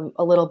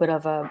a little bit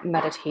of a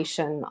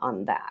meditation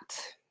on that.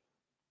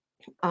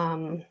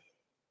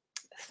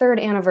 Third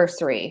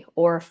anniversary,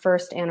 or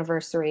first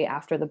anniversary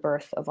after the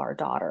birth of our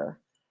daughter.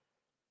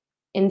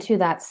 Into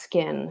that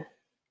skin,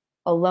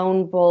 a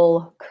lone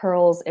bull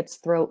curls its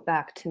throat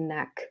back to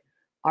neck,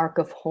 arc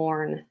of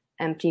horn,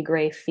 empty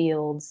gray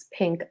fields,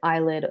 pink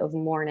eyelid of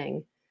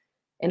morning.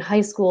 In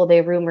high school,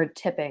 they rumored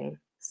tipping,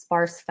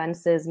 sparse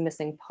fences,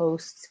 missing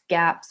posts,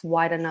 gaps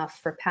wide enough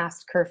for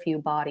past curfew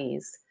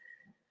bodies.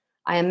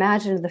 I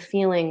imagined the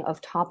feeling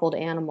of toppled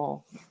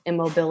animal,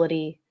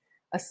 immobility,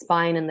 a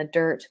spine in the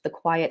dirt, the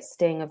quiet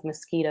sting of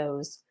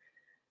mosquitoes.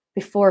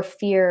 Before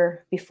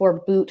fear,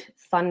 before boot,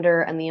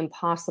 thunder, and the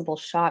impossible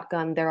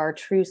shotgun, there are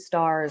true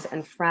stars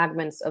and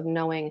fragments of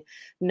knowing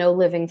no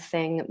living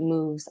thing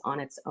moves on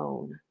its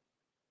own.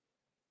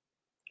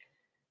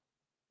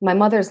 My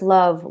mother's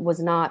love was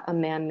not a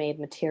man-made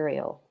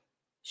material.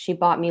 She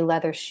bought me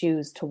leather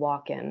shoes to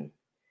walk in.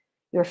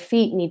 Your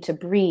feet need to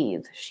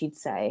breathe, she'd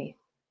say,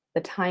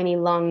 the tiny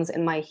lungs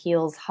in my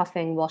heels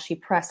huffing while she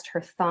pressed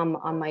her thumb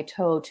on my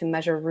toe to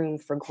measure room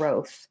for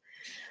growth.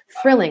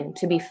 Thrilling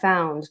to be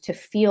found, to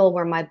feel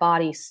where my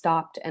body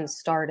stopped and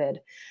started.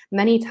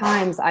 Many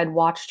times I'd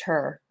watched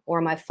her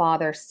or my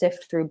father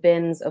sift through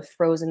bins of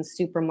frozen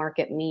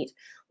supermarket meat,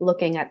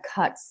 looking at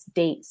cuts,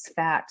 dates,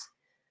 fat.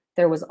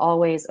 There was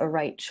always a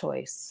right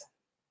choice.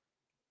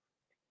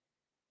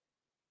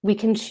 We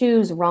can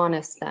choose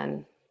rawness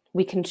then.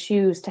 We can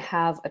choose to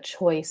have a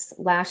choice.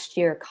 Last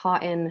year,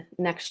 cotton,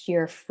 next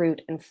year,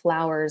 fruit and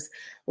flowers,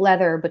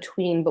 leather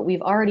between, but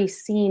we've already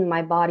seen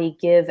my body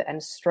give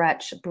and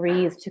stretch,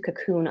 breathe to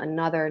cocoon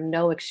another,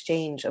 no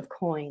exchange of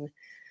coin.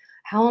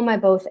 How am I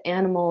both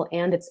animal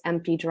and its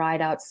empty, dried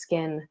out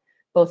skin,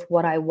 both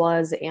what I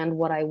was and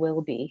what I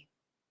will be?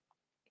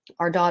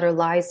 Our daughter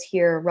lies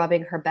here,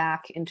 rubbing her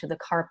back into the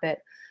carpet,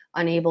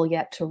 unable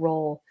yet to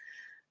roll.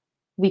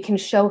 We can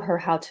show her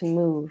how to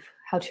move,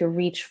 how to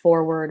reach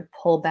forward,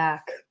 pull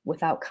back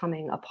without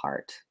coming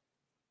apart.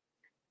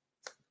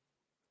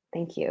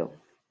 Thank you.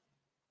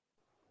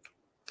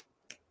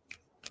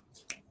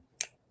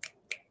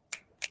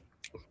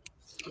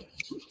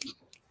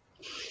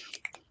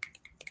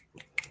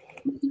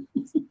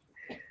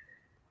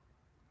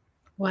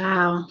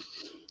 Wow.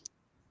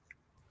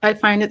 I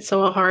find it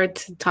so hard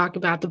to talk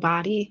about the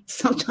body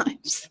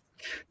sometimes.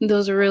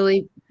 Those are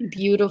really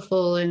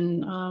beautiful,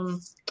 and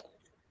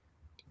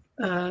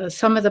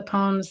some of the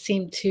poems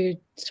seem to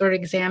sort of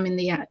examine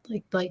the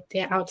like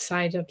the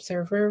outside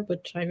observer,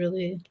 which I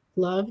really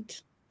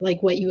loved,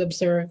 like what you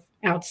observe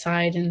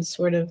outside and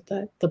sort of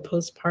the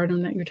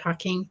postpartum that you're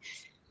talking.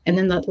 And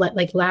then the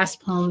like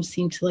last poem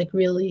seemed to like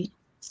really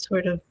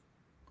sort of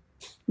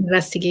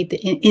investigate the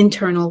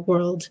internal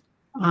world.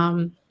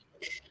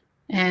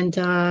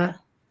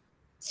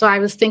 So I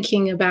was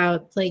thinking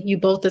about, like, you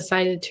both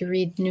decided to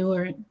read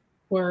newer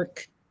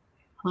work.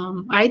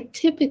 I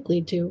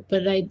typically do,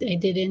 but I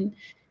didn't.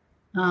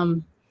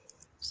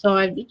 So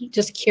I'm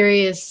just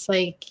curious,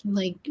 like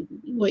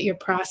what your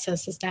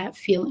process is, that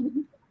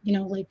feeling, you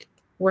know, like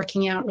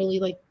working out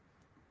really like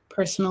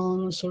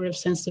personal and sort of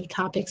sensitive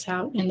topics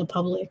out in the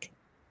public.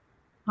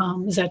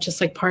 Is that just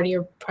like part of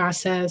your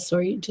process,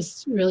 or you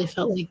just really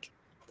felt like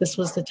this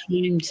was the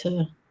time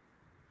to,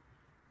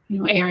 you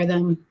know, air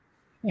them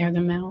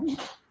out?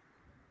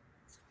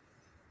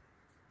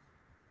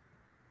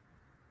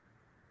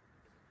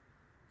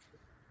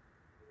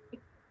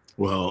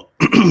 Well,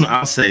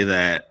 I'll say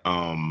that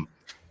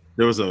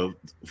there was a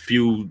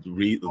few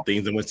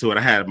things that went to it.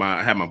 I had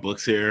my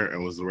books here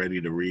and was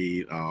ready to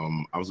read.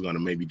 I was going to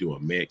maybe do a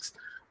mix,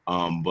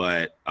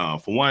 but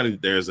for one,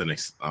 there's an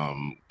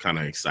kind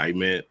of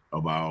excitement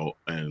about,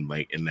 and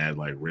like in that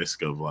like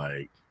risk of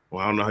like,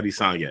 well, I don't know how these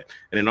sound yet.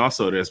 And then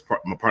also there's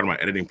part of my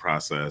editing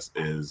process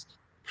is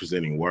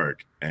presenting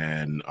work,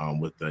 and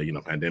with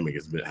the pandemic,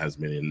 has been as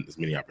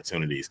many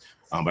opportunities.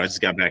 But I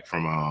just got back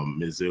from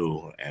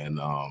Mizzou, and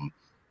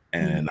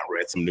I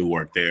read some new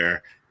work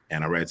there,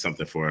 and I read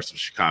something for some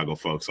Chicago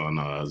folks on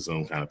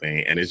Zoom kind of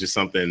thing. And it's just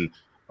something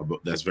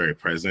that's very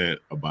present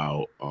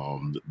about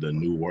the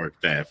new work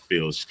that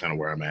feels kind of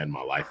where I'm at in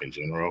my life in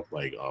general,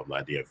 like the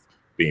idea of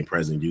being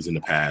present, using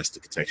the past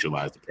to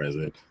contextualize the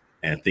present,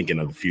 and thinking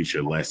of the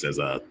future less as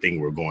a thing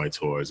we're going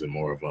towards and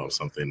more of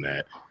something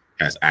that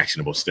has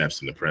actionable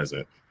steps in the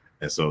present.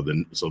 And so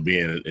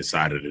being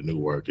inside of the new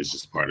work is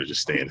just part of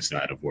just staying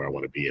inside of where I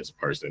want to be as a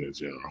person in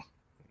general.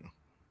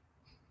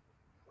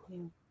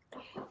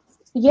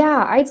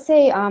 Yeah, I'd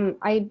say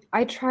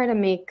I try to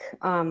make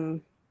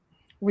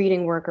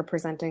reading work or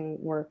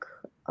presenting work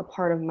a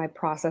part of my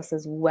process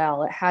as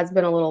well. It has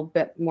been a little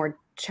bit more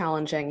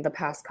challenging the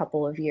past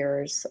couple of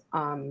years.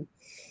 And,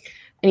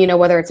 you know,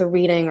 whether it's a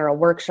reading or a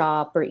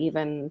workshop or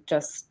even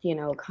just, you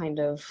know, kind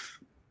of,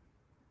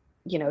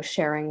 you know,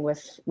 sharing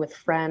with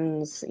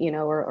friends, you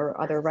know, or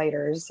other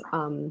writers,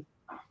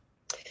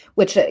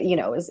 which, you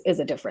know, is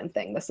a different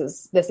thing. This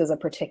is a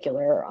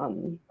particular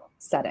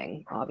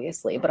setting,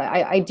 obviously, but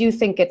I do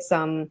think it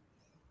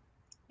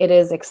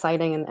is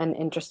exciting and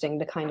interesting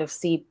to kind of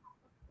see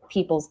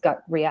people's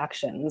gut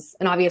reactions.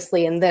 And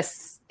obviously in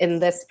this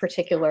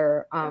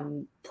particular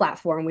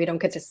platform, we don't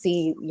get to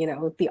see, you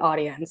know, the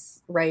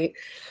audience, right?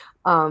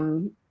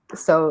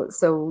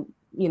 So,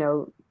 you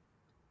know,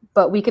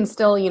 but we can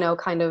still, you know,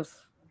 kind of,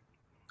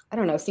 I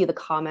don't know, see the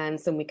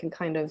comments, and we can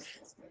kind of,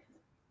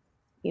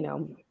 you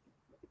know,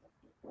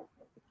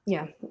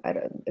 yeah,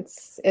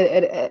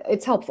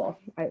 it's helpful.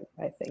 I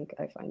think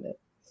I find it.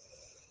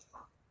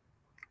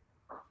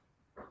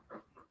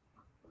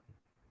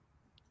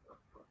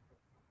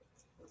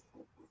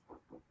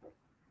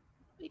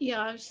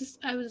 Yeah, I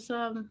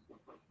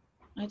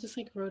just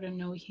like wrote a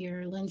note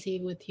here,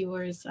 Lindsay, with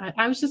yours.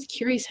 I was just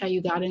curious how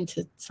you got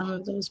into some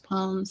of those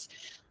poems.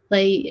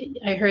 Like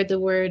I heard the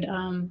word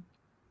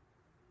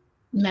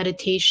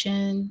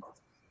meditation.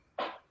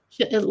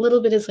 A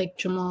little bit is like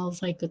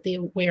Jamal's, like the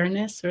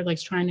awareness, or like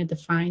trying to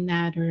define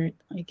that or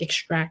like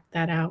extract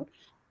that out.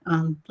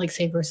 Like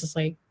say versus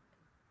like,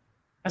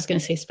 I was gonna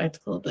say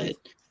spectacle, but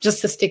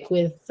just to stick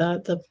with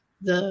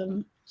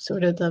the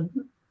sort of the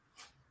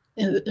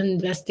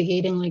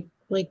investigating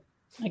like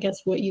I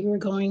guess what you were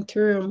going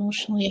through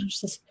emotionally. I was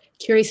just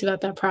curious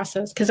about that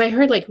process because I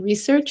heard like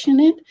research in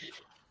it,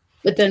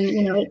 but then,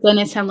 you know, then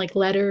it sounded like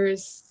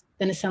letters,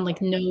 then it sounded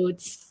like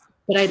notes,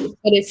 but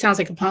it sounds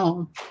like a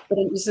poem. But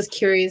I was just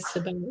curious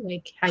about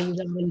like how you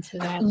got into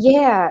that.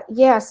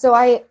 Yeah. So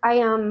I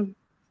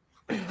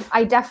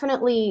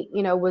definitely,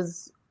 you know,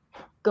 was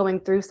going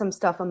through some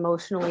stuff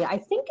emotionally. I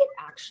think it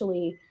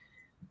actually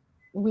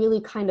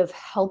really kind of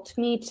helped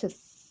me to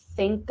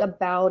think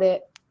about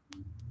it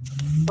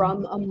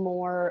from a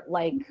more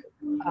like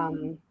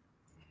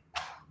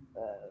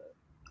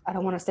I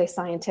don't want to say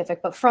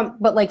scientific,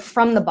 but like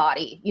from the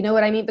body, you know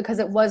what I mean? Because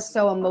it was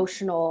so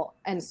emotional.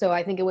 And so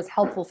I think it was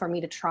helpful for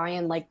me to try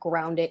and like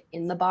ground it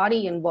in the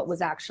body and what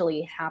was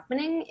actually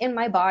happening in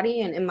my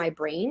body and in my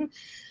brain.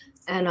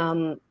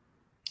 And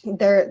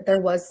there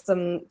was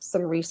some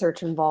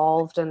research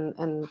involved,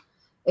 and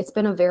it's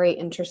been a very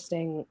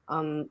interesting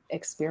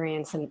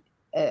experience and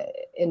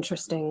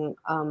interesting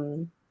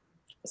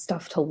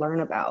stuff to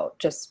learn about,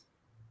 just,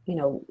 you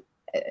know,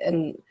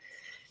 and,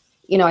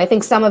 you know, I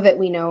think some of it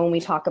we know and we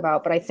talk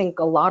about, but I think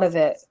a lot of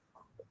it,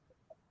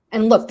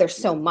 and look, there's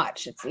so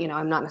much, it's, you know,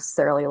 I'm not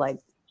necessarily like,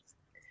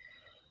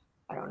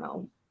 I don't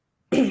know,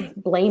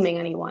 blaming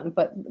anyone,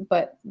 but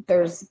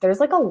there's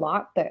like a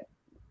lot that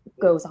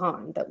goes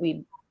on that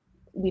we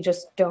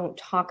just don't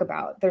talk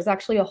about. There's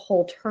actually a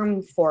whole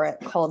term for it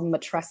called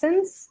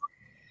matrescence,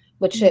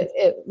 which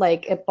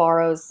it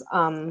borrows,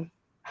 I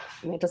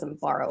mean, it doesn't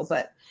borrow,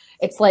 but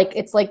it's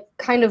like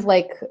kind of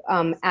like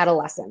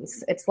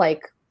adolescence. It's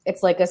like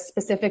a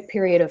specific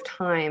period of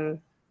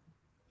time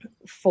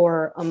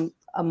for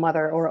a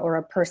mother or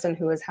a person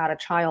who has had a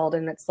child,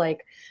 and it's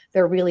like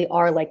there really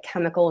are like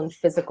chemical and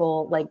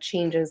physical like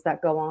changes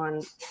that go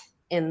on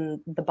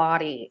in the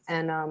body,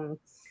 and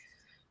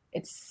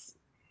it's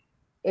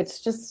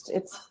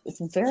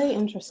very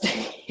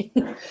interesting.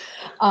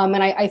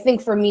 And I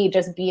think for me,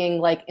 just being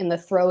like in the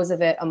throes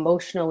of it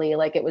emotionally,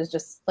 like it was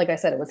just, like I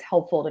said, it was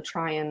helpful to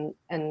try and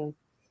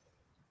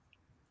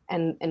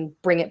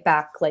bring it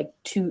back like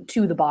to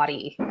the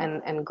body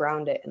and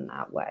ground it in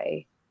that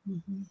way.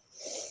 Mm-hmm.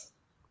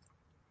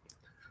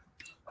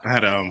 I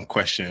had a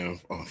question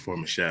for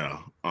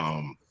Michelle.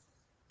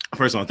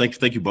 First of all,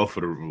 thank you both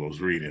for those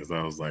readings.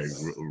 That was like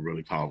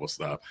really powerful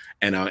stuff.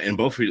 And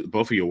both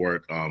of your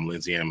work,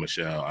 Lindsay and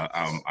Michelle,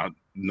 I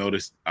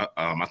noticed.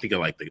 I think I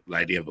like the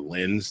idea of the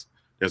lens.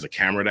 There's a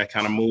camera that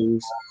kind of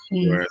moves.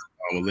 Whereas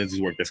with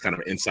Lindsay's work, that's kind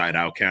of inside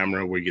out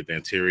camera where you get the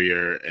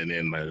interior and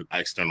then the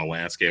external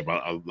landscape.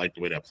 I like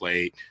the way that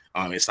played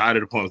inside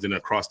of the poems, then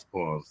across the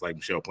poems. Like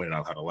Michelle pointed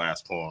out, how the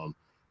last poem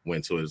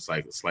went to it's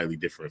like a slightly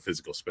different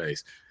physical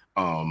space.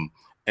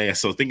 And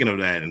so thinking of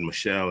that, and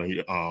Michelle,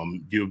 you're a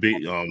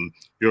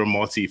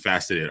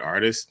multifaceted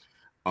artist.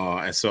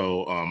 And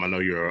so I know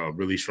you're a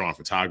really strong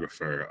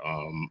photographer.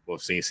 We've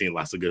seen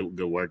lots of good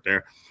work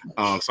there.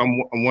 So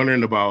I'm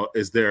wondering about,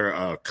 is there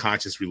a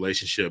conscious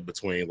relationship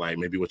between like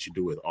maybe what you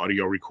do with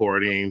audio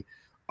recording,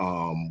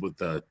 with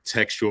the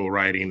textual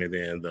writing, and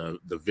then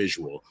the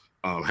visual,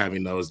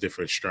 having those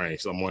different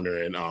strengths? I'm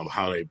wondering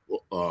how they,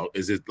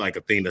 is it like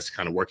a thing that's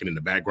kind of working in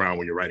the background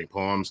when you're writing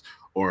poems,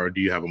 or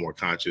do you have a more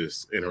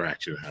conscious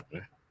interaction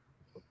happening?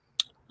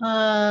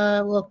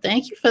 Well,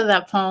 thank you for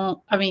that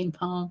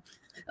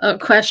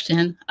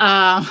question.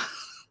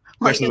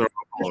 Questions are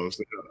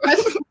poems.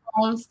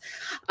 Poems.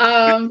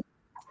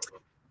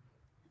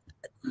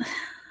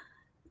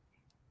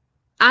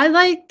 I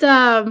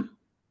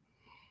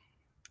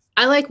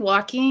like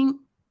walking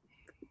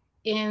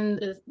in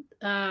the,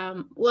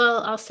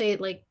 well, I'll say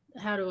it like,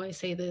 how do I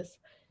say this?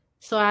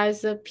 So I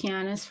was a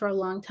pianist for a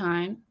long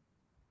time,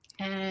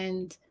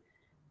 and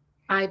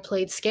I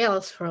played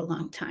scales for a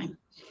long time,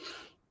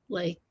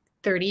 like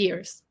 30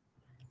 years.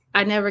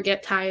 I never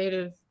get tired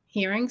of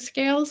hearing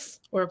scales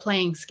or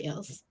playing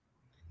scales,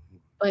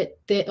 but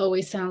they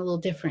always sound a little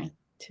different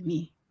to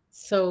me.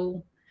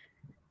 So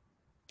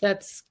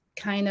that's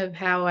kind of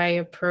how I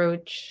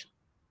approach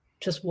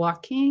just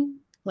walking,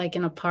 like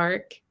in a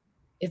park.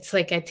 It's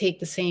like I take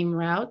the same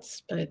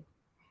routes, but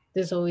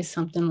there's always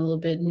something a little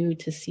bit new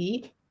to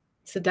see.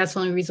 So that's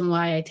the only reason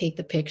why I take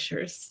the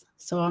pictures.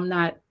 So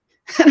I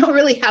don't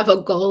really have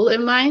a goal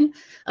in mind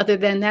other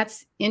than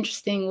that's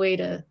interesting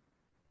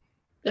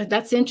to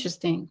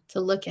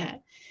look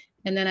at.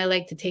 And then I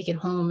like to take it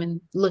home and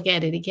look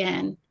at it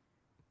again.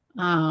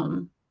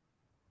 Sometimes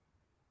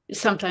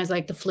I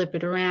like to flip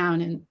it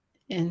around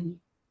and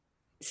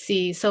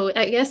see. So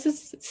I guess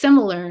it's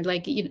similar,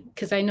 like,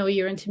 because I know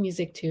you're into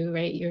music too,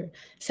 right? You're a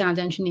sound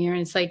engineer.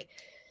 And it's like,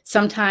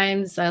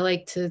 sometimes I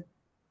like to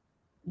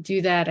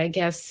do that, I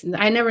guess.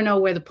 I never know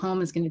where the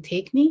poem is going to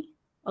take me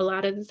a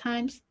lot of the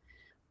times.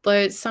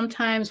 But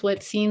sometimes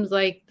what seems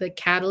like the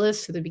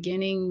catalyst to the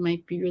beginning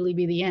might really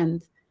be the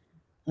end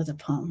of the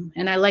poem.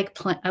 And I like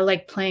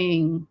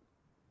playing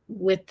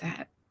with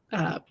that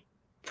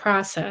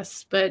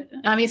process. But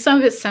I mean, some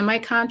of it's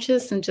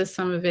semi-conscious and just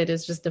some of it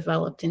is just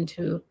developed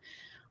into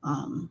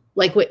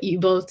like what you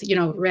both,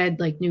 read,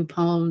 like new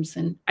poems.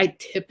 And I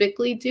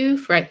typically do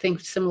for, I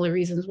think, similar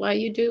reasons why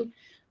you do.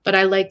 But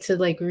I like to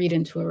like read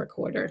into a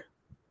recorder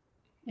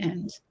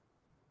and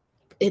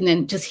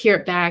then just hear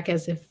it back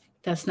as if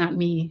that's not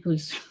me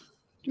who's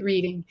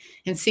reading,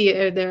 and see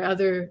are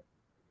there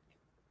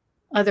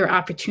other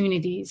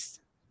opportunities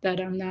that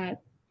I'm not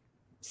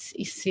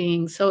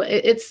seeing. So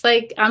it's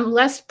like I'm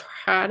less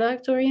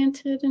product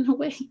oriented in a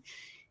way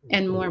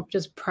and more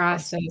just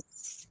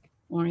process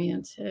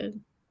oriented.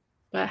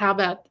 But how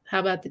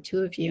about the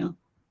two of you?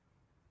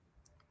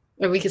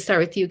 Or we could start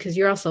with you because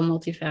you're also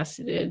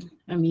multifaceted.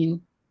 I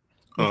mean,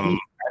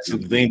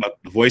 actually, the thing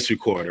about the voice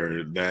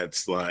recorder,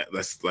 that's my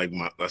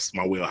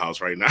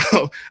wheelhouse right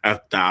now. I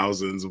have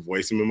thousands of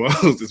voice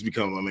memos. It's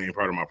become a main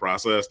part of my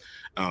process,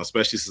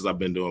 especially since I've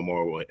been doing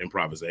more with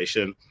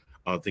improvisation.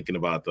 Thinking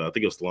about I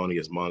think it was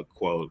Thelonious Monk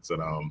quotes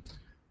that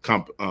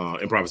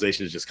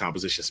improvisation is just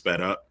composition sped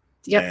up,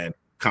 and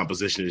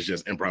composition is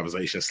just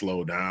improvisation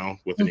slowed down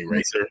with an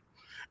eraser.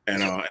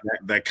 And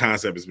that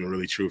concept has been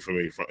really true for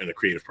me in the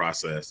creative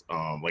process.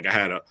 Like I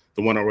had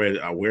the one I read,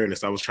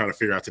 Awareness. I was trying to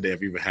figure out today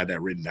if I even had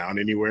that written down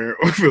anywhere,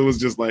 or if it was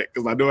just like,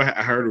 because I know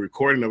I heard a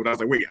recording of it. I was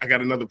like, wait, I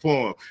got another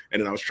poem. And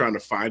then I was trying to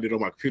find it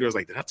on my computer. I was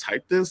like, did I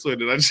type this? Or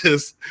did I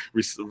just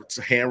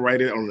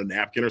handwrite it on a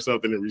napkin or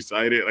something and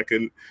recite it? I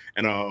couldn't.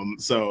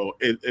 And so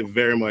it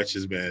very much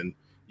has been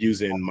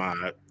using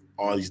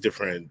all these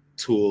different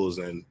tools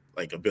and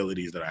like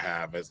abilities that I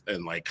have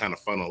and like kind of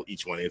funnel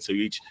each one into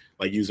each,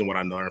 like using what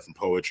I learned from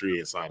poetry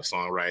inside of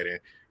songwriting,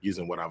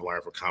 using what I've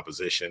learned from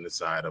composition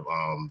inside of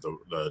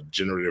the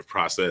generative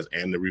process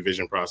and the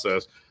revision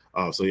process.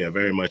 So yeah,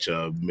 very much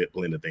a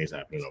blend of things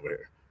happening over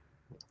here.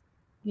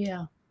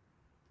 Yeah,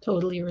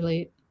 totally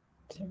relate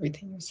to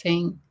everything you're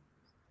saying.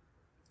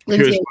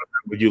 Lindsay,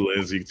 with you,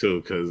 Lindsay, too,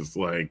 because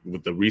like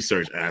with the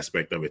research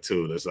aspect of it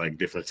too, there's like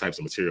different types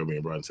of material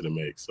being brought into the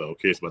mix. So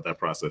curious about that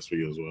process for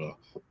you as well.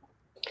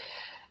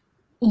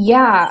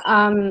 Yeah,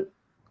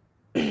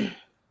 it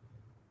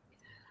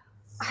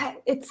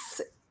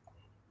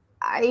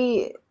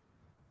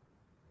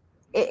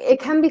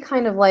can be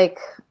kind of like,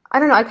 I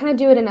don't know, I kind of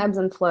do it in ebbs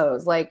and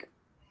flows. Like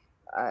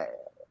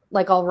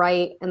I'll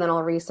write and then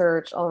I'll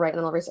research, I'll write and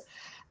then I'll research.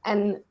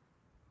 And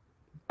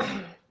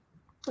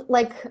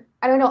like,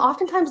 I don't know,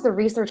 oftentimes the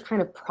research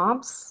kind of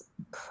prompts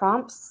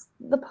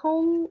the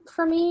poem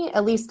for me,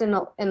 at least in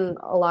a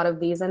lot of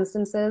these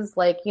instances.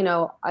 Like,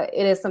 it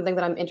is something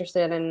that I'm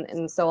interested in,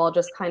 and so I'll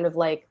just kind of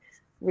like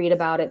read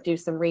about it, do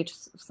some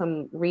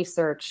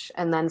research,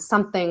 and then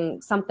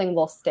something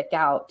will stick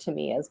out to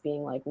me as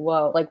being like,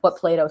 whoa, like what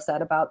Plato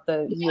said about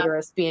the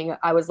uterus being,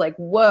 I was like,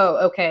 whoa,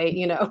 okay,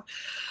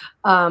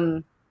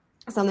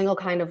 something will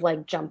kind of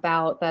like jump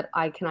out that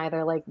I can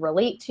either like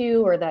relate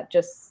to or that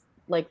just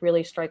like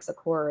really strikes a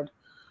chord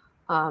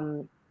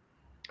for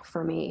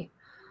me.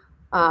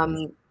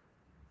 I'm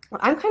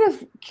kind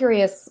of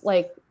curious,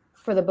 like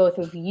for the both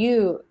of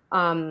you,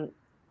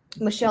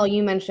 Michelle,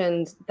 you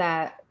mentioned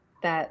that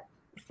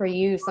for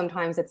you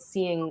sometimes it's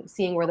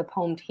seeing where the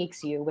poem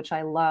takes you, which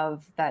I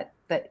love. That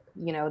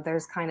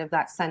there's kind of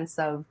that sense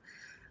of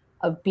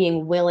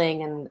being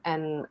willing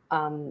and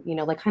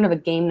like kind of a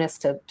gameness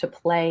to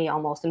play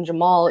almost. And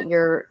Jamaal,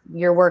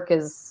 your work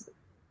is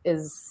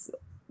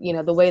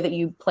the way that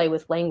you play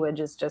with language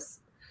is just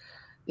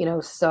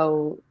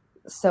so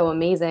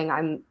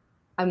amazing.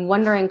 I'm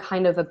wondering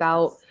kind of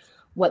about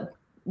what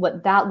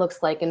that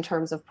looks like in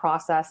terms of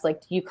process.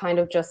 Like, do you kind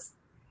of just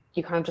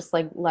you kind of just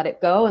like let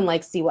it go and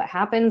like see what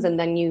happens, and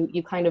then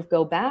you kind of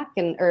go back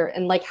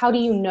and like how do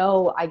you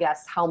know, I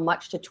guess, how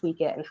much to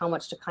tweak it and how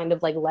much to kind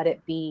of like let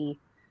it be,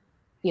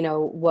 you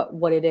know,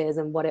 what it is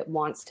and what it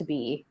wants to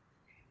be,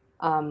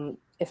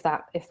 if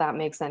that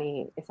makes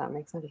any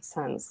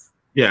sense.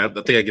 Yeah, I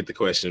think I get the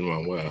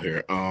question well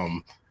here.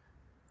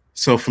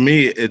 So for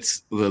me,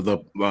 it's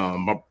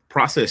my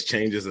process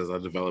changes as I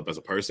develop as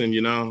a person,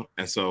 you know,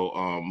 and so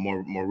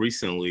more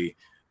recently,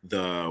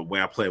 the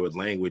way I play with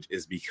language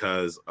is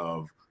because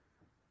of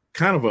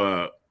kind of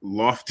a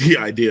lofty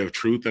idea of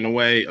truth in a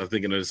way, of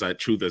thinking of this like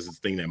truth as this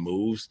thing that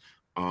moves,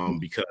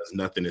 because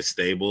nothing is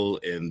stable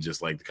in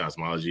just like the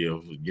cosmology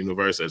of the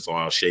universe. It's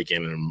all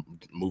shaking and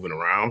moving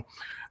around.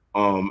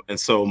 And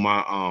so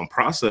my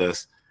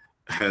process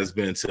has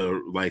been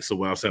to like, so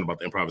what I was saying about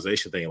the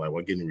improvisation thing, like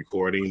what getting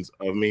recordings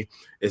of me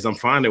is I'm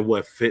finding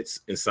what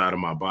fits inside of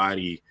my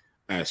body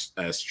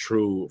as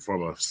true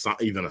from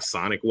even a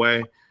sonic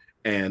way.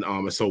 And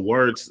so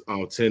words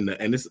tend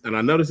to, and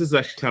I notice this is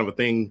actually kind of a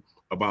thing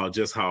about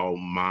just how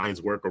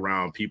minds work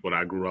around people that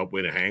I grew up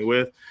with and hang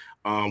with.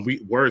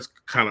 Words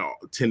kind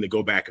of tend to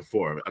go back and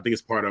forth. I think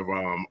it's part of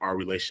our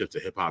relationship to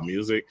hip hop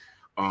music,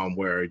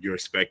 where you're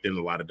expecting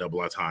a lot of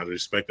double entendres. You're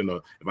expecting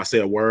if I say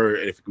a word,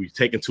 and if we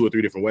take it 2 or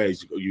 3 different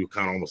ways, you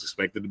kind of almost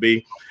expect it to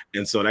be.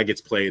 And so that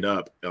gets played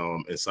up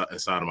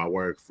inside of my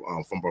work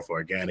from both an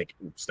organic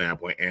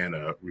standpoint and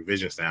a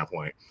revision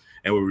standpoint.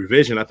 And with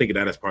revision, I think of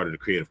that as part of the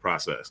creative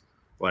process.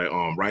 Like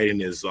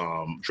writing is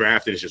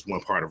drafting is just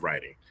one part of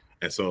writing.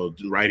 And so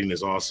writing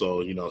is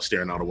also, you know,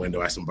 staring out a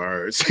window at some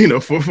birds, you know,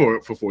 for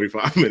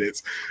 45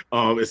 minutes.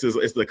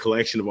 It's the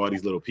collection of all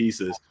these little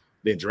pieces.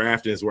 Then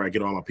drafting is where I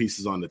get all my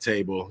pieces on the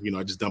table. You know,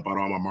 I just dump out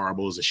all my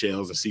marbles and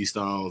shells and sea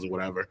stones and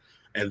whatever.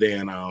 And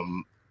then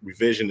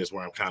revision is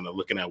where I'm kind of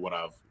looking at what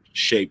I've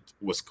shaped,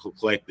 what's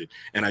collected.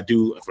 And I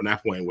do, from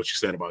that point, what you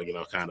said about, you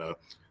know, kind of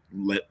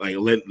let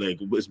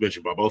it's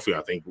mentioned by both of you,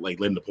 I think, like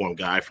letting the poem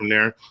guide from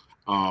there.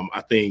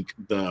 I think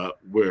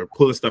we're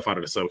pulling stuff out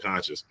of the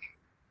subconscious.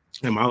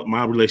 And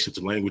my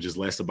relationship to language is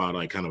less about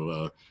like kind of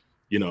a,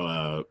 you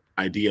know,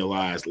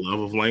 idealized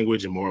love of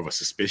language and more of a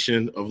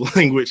suspicion of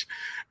language.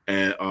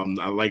 And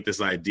I like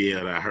this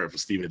idea that I heard from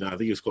Stephen Dunn. I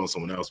think he was calling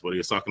someone else, but he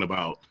was talking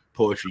about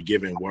poetry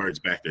giving words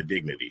back their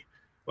dignity.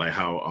 Like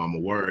how a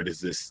word is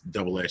this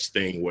double-edged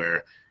thing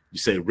where you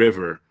say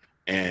river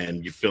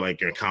and you feel like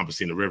you're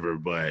encompassing the river,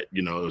 but,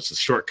 you know, it's a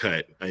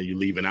shortcut and you're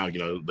leaving out, you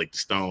know, like the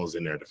stones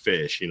in there, the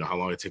fish, you know, how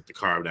long it took to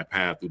carve that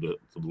path through the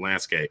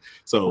landscape.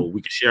 So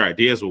we can share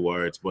ideas with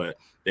words, but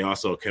they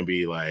also can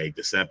be like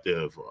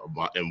deceptive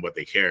in what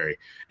they carry.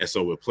 And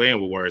so with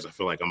playing with words, I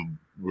feel like I'm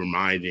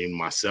reminding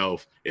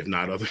myself, if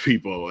not other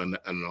people, and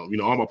you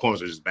know, all my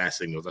poems are just bat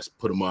signals. I just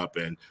put them up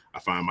and I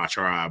find my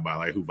tribe by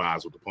like who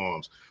vibes with the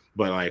poems.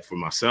 But like for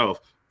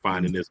myself,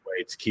 finding this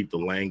way to keep the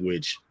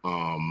language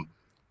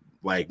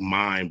like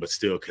mine, but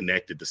still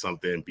connected to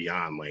something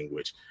beyond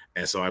language.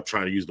 And so I'm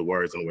trying to use the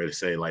words in a way to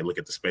say, like, look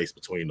at the space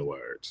between the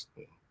words.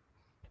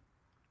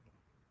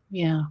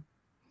 Yeah,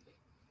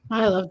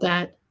 I love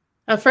that.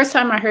 The first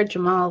time I heard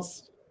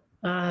Jamal's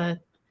heard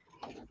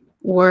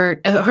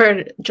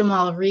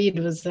Jamal read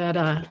was at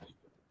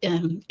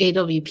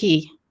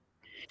AWP.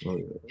 Oh,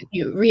 yeah.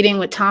 You reading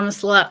with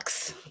Thomas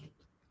Lux.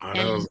 Oh,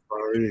 that was fun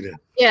reading.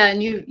 Yeah,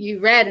 and you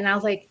read, and I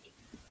was like,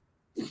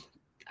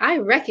 I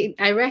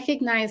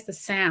recognize the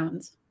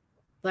sounds.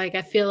 Like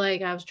I feel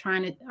like I was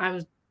trying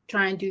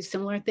to do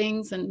similar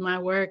things in my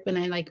work, and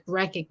I like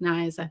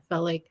recognized. I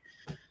felt like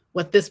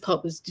what this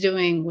poet was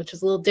doing, which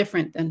is a little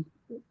different than,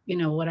 you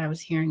know, what I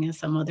was hearing in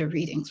some other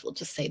readings. We'll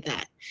just say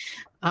that.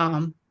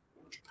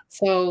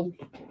 So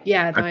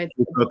yeah, I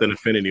felt an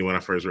affinity when I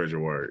first read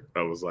your work.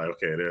 I was like,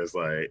 okay, there's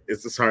like,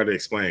 it's just hard to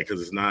explain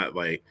because it's not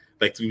like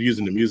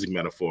using the music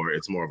metaphor,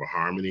 it's more of a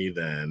harmony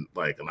than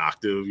like an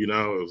octave, you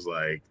know. It was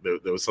like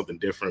there was something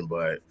different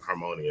but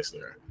harmonious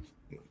there.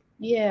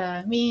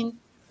 Yeah, I mean,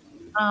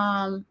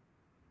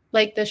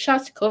 like the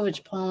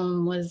Shostakovich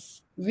poem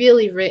was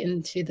really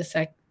written to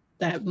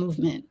that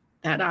movement,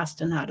 that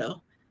ostinato.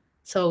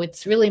 So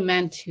it's really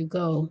meant to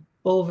go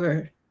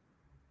over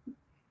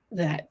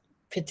that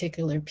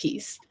particular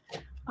piece.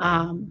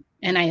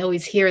 And I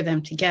always hear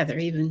them together,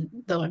 even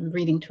though I'm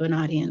reading to an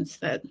audience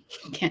that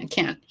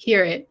can't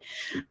hear it.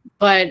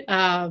 But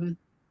and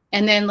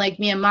then like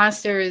Mia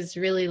Monster is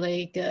really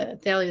like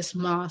Thalius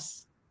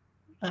Moss,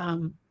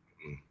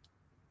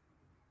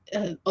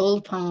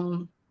 old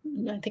poem.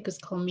 I think it's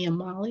called Mia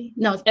Molly.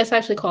 No, it's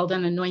actually called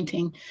An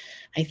Anointing,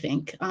 I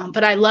think.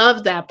 But I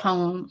love that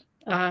poem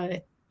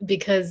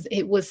because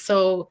it was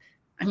so.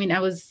 I mean, I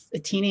was a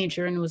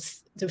teenager and there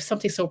was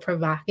something so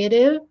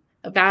provocative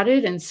about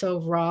it and so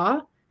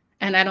raw.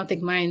 And I don't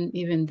think mine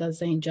even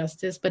does any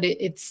justice, but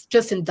it's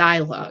just in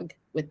dialogue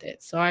with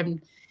it. So I'm,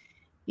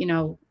 you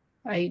know,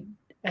 I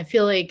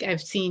feel like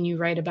I've seen you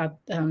write about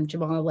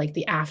Jamal, like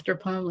the after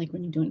poem, like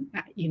when you're doing,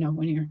 you know,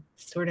 when you're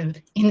sort of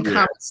in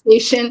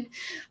conversation.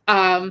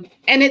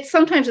 And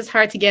sometimes it's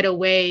hard to get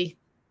away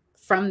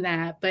from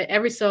that. But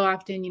every so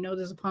often, you know,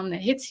 there's a poem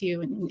that hits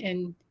you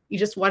and you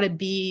just want to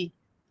be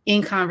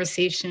in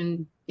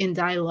conversation, in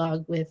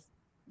dialogue with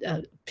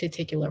a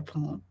particular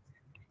poem,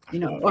 you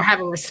know, or have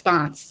a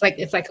response.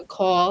 It's like a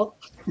call,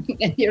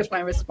 and here's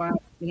my response,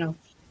 you know,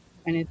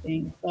 kind of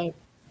thing. But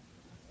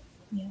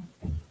yeah.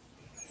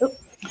 Oh.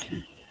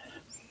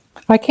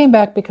 I came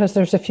back because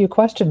there's a few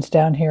questions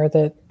down here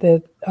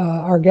that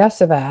our guests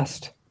have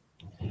asked,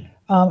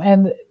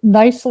 and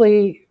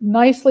nicely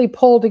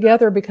pulled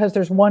together because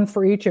there's one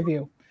for each of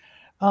you.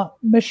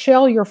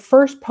 Michelle, your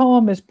first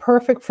poem is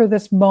perfect for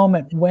this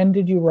moment. When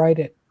did you write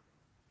it?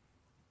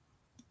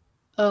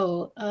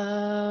 Oh,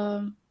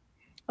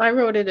 I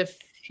wrote it a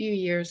few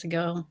years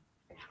ago.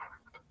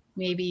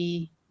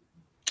 Maybe,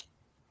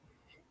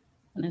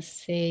 I'm gonna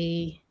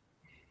say,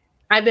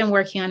 I've been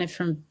working on it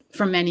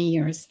for many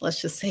years.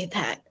 Let's just say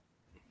that.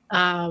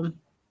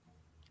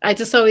 I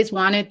just always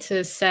wanted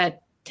to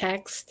set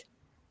text,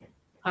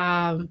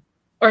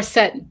 or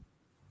set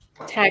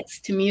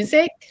text to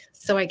music.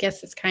 So I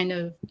guess it's kind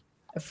of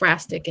a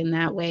phrastic in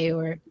that way,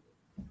 or,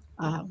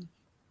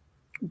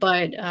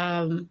 but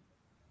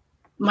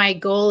my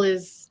goal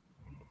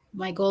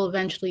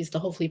eventually is to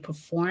hopefully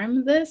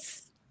perform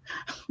this,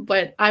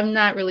 but I'm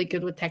not really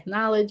good with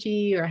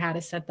technology or how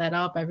to set that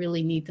up. I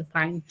really need to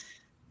find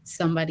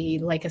somebody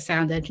like a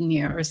sound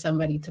engineer or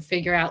somebody to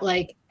figure out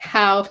like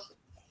how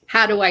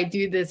do I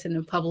do this in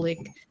a public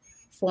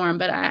forum.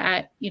 But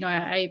I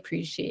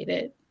appreciate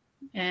it.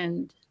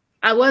 And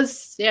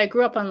I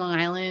grew up on Long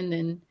Island,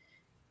 and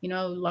you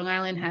know, Long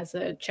Island has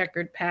a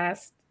checkered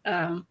past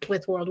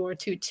with World War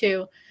II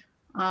too.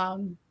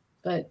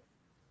 But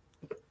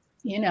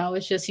you know,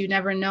 it's just, you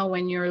never know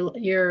when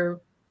your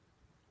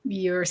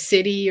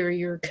city or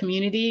your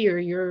community or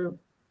your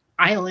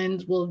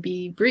island will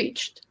be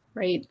breached,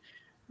 right?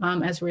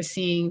 As we're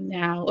seeing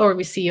now, or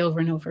we see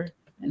over and over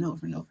and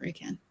over and over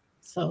again.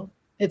 So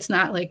it's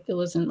not like, it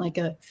wasn't like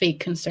a fake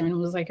concern. It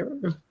was like a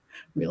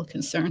real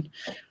concern.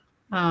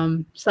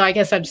 So I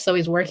guess I'm just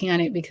always working on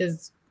it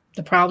because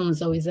the problem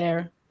is always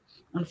there,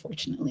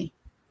 unfortunately.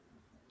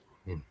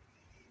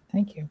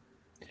 Thank you.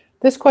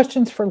 This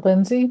question's for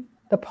Lindsay.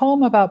 The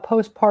poem about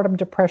postpartum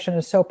depression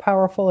is so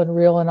powerful and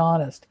real and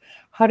honest.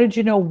 How did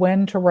you know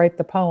when to write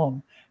the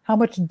poem? How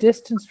much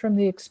distance from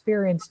the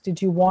experience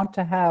did you want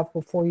to have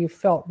before you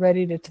felt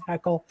ready to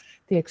tackle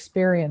the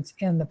experience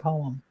in the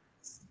poem?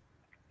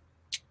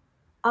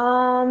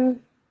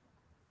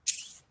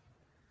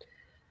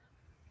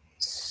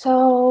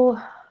 So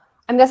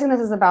I'm guessing this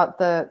is about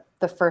the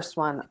first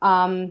one.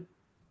 I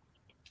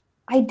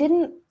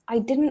didn't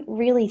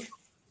really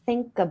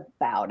think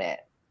about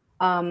it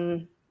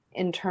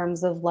in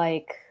terms of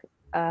like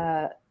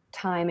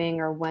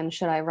timing or when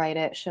should I write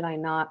it, should I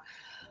not.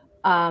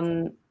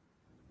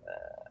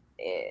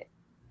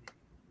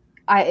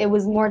 It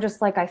was more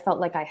just like I felt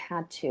like I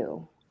had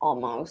to,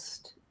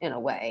 almost, in a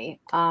way.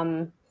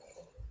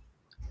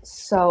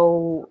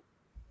 So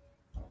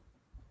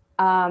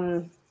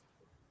I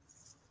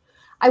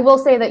will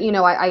say that, you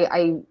know,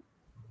 I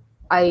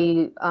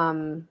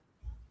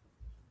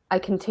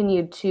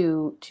continued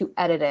to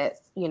edit it,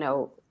 you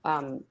know,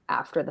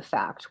 after the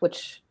fact,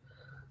 which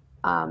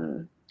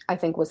I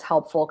think was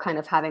helpful, kind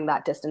of having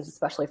that distance,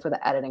 especially for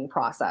the editing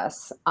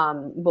process.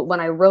 But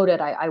when I wrote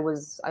it, I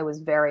was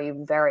very,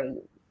 very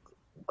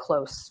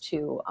close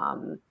to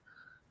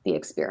the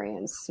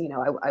experience. You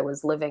know, I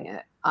was living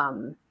it.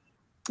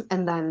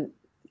 And then,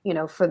 you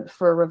know,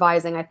 for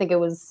revising, I think it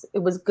was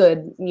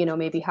good, you know,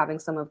 maybe having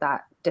some of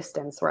that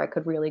distance where I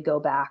could really go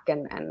back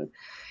and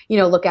you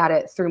know, look at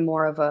it through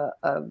more of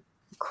a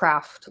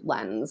craft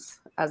lens,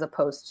 as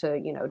opposed to,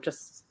 you know,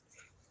 just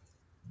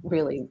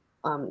really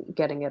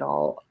getting it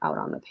all out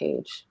on the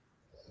page.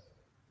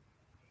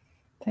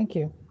 Thank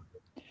you.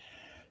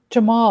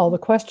 Jamaal, the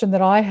question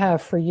that I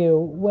have for you,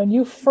 when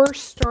you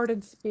first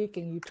started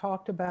speaking, you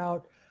talked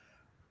about,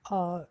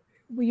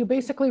 you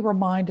basically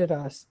reminded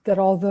us that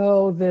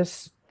although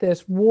this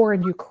war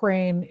in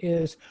Ukraine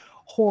is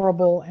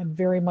horrible and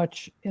very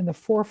much in the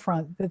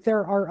forefront, that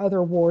there are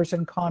other wars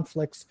and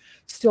conflicts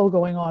still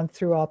going on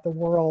throughout the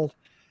world.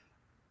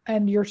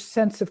 And your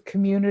sense of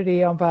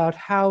community about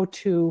how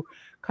to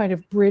kind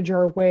of bridge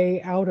our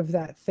way out of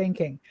that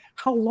thinking.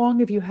 How long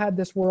have you had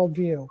this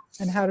worldview,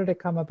 and how did it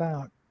come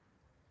about?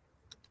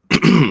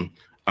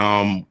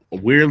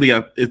 Weirdly,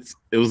 it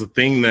was a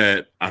thing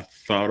that I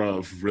thought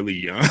of really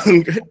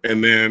young,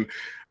 and then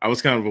I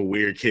was kind of a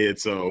weird kid,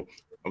 so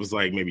I was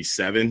like maybe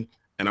 7,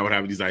 and I would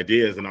have these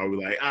ideas, and I would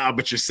be like,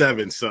 but you're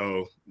 7,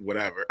 so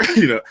whatever,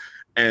 you know.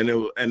 And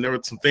there were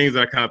some things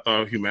that I kind of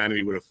thought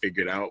humanity would have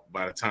figured out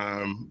by the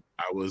time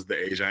I was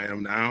the age I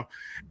am now,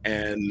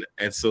 and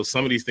so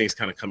some of these things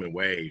kind of come in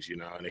waves, you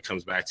know, and it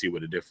comes back to you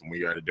with when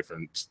you're at a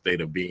different state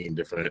of being,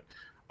 different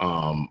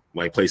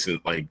like places,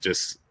 like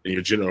just in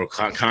your general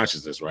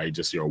consciousness, right?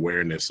 Just your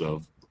awareness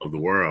of the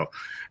world.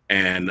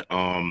 And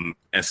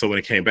so when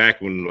it came back,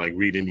 when like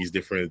reading these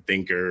different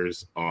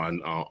thinkers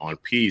on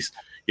peace,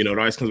 you know, it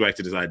always comes back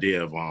to this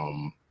idea of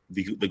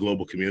the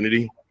global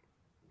community.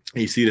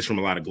 And you see this from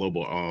a lot of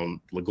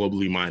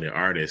globally minded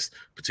artists,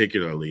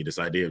 particularly this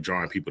idea of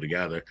drawing people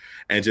together.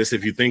 And just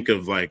if you think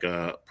of like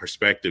a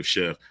perspective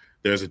shift,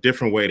 there's a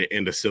different way to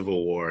end a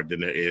civil war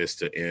than there is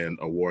to end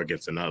a war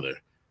against another.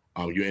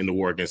 You end the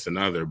war against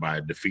another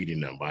by defeating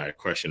them, by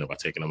crushing them, by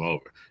taking them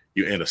over.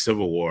 You end a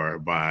civil war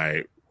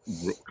by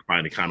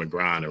finding common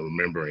ground and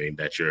remembering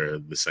that you're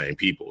the same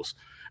peoples.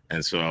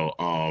 And so,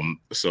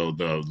 so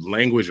the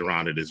language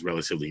around it is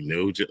relatively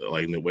new,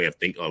 like in the way of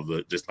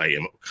just like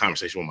in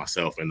conversation with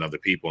myself and other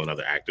people and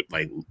other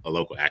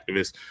local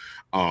activists,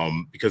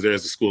 because there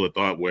is a school of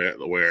thought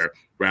where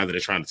rather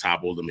than trying to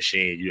topple the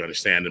machine, you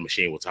understand the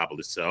machine will topple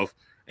itself,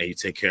 and you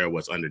take care of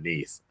what's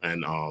underneath.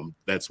 And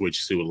that's what you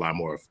see with a lot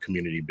more of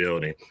community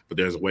building. But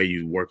there's a way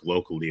you work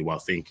locally while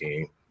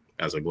thinking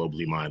as a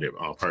globally minded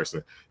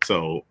person.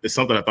 So it's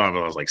something I thought of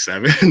when I was like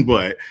 7,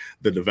 but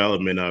the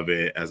development of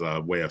it as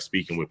a way of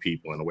speaking with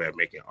people and a way of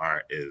making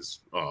art is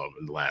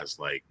in the last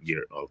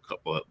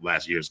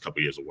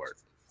couple years of work.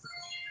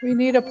 We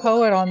need a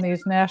poet on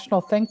these national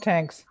think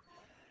tanks.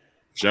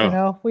 Sure. You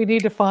know, we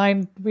need to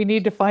find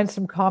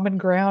some common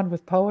ground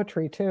with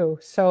poetry too.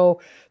 So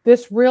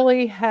this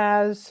really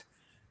has,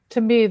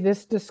 to me,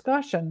 this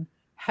discussion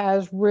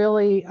has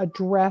really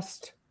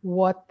addressed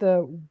what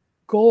the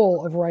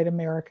goal of Write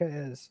America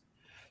is.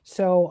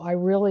 So I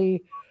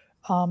really,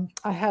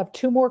 I have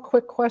 2 more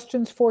quick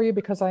questions for you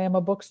because I am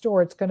a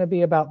bookstore. It's going to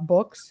be about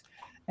books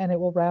and it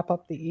will wrap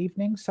up the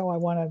evening. So I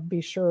want to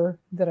be sure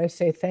that I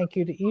say thank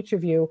you to each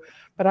of you.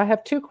 But I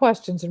have 2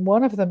 questions, and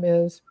one of them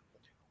is,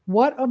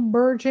 what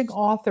emerging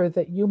author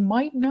that you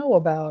might know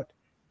about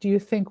do you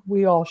think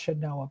we all should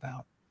know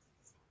about?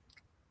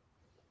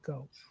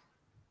 Go.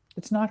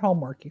 It's not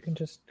homework. You can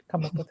just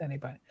come up with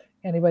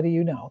anybody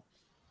you know.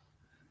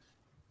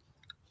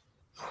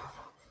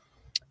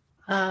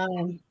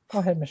 Go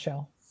ahead,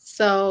 Michelle.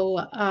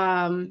 So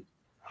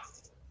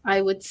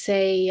I would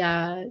say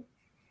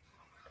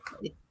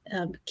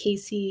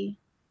Casey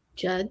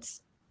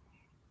Judd's.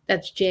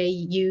 That's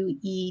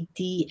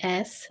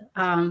Jueds.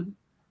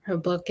 Her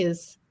book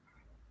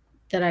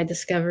that I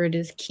discovered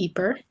is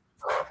Keeper.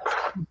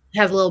 It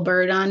has a little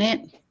bird on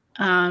it.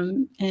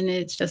 And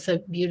it's just a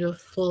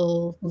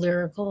beautiful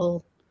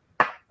lyrical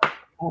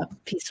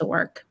piece of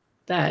work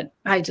that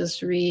I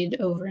just read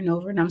over and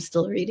over, and I'm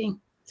still reading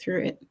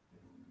through it.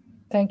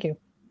 Thank you.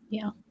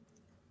 Yeah.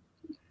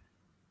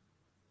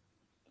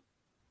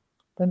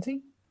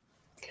 Lindsay?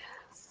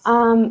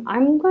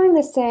 I'm going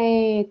to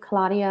say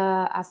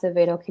Claudia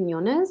Acevedo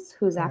Quinones,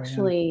 who's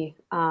actually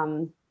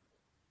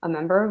a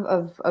member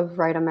of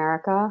Write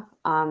America.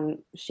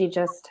 She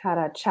just had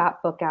a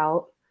chat book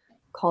out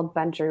called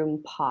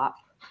Bedroom Pop,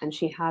 and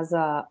she has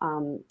a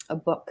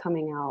book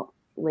coming out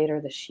later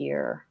this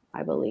year,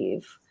 I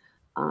believe.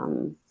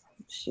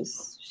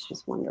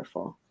 She's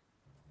wonderful.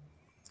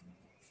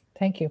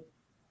 Thank you.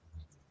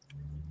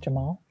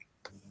 Jamaal?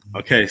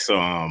 Okay, so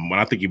when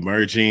I think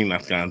emerging,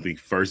 that's kind of the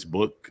first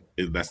book.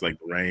 That's like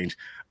the range.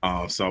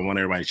 So I want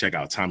everybody to check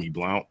out Tommy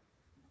Blount.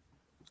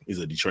 He's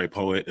a Detroit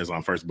poet. His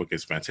first book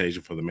is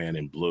Fantasia for the Man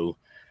in Blue,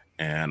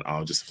 and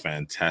just a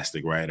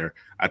fantastic writer.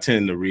 I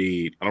don't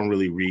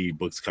really read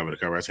books cover to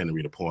cover. I tend to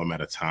read a poem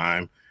at a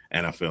time,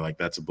 and I feel like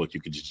that's a book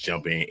you could just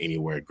jump in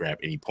anywhere, grab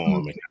any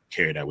poem, and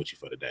carry that with you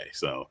for the day.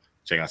 So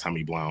check out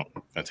Tommy Blount,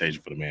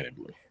 Fantasia for the Man in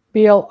Blue.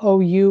 Blount?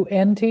 Blount,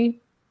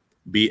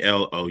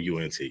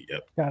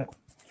 yep. Got it.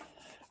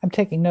 I'm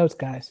taking notes,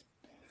 guys.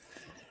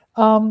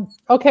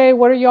 Okay,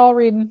 what are y'all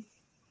reading?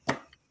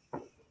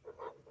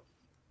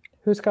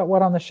 Who's got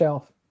what on the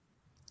shelf?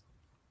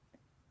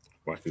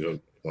 I can go.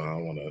 Well, I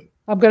want to.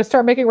 I'm going to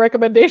start making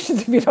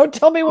recommendations if you don't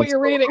tell me what you're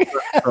reading.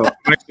 So I'm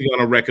actually going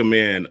to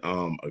recommend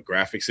a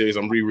graphic series.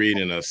 I'm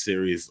rereading a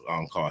series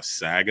called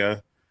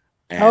Saga.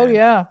 And, oh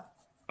yeah.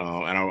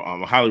 And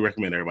I highly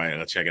recommend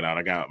everybody check it out.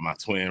 I got my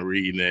twin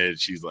reading it.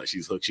 She's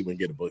hooked. She wouldn't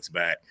get the books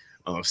back.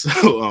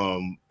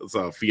 So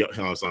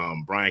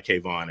Brian K.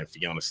 Vaughan and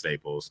Fiona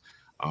Staples,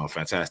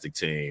 fantastic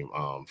team.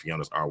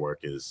 Fiona's artwork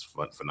is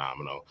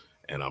phenomenal,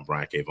 and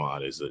Brian K.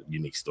 Vaughan is a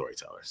unique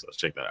storyteller. So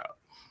check that out.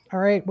 All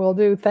right, will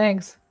do.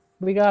 Thanks.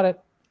 We got it.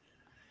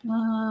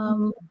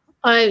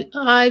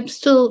 I'm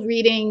still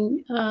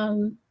reading.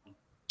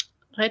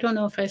 I don't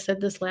know if I said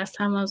this last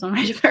time I was on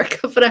Write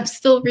America, but I'm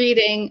still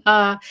reading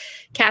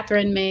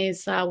Catherine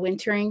May's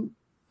Wintering.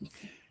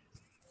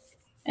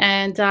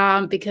 And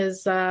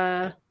because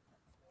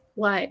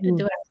why do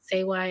I have to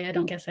say why? I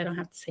don't guess I don't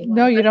have to say why.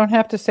 No, you don't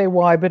have to say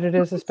why, but it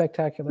is a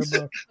spectacular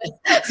book.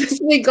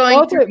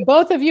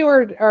 both of you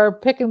are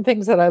picking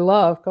things that I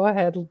love. Go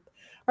ahead.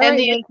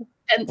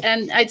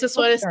 And I just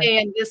want to say,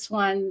 in this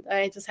one,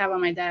 I just have on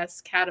my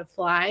desk How to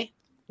Fly.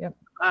 Yep.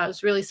 I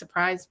was really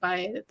surprised by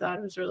it. I thought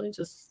it was really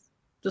just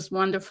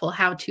wonderful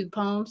how-to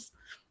poems.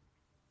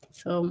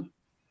 So,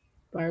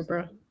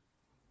 Barbara.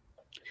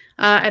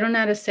 I don't know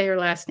how to say her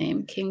last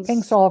name.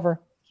 Kingsolver.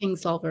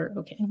 Kingsolver.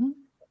 Okay. Mm-hmm.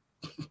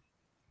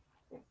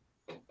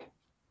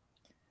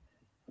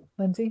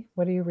 Lindsay,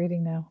 what are you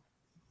reading now?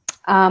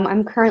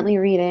 I'm currently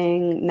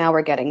reading Now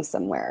We're Getting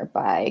Somewhere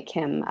by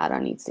Kim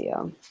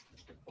Adonisio.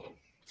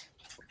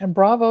 And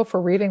bravo for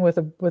reading with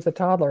a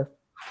toddler.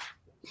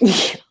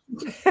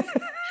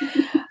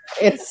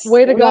 It's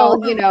way to go.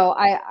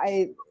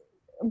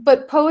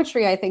 But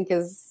poetry I think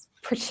is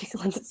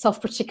lends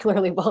itself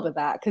particularly well to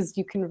that, because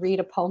you can read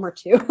a poem or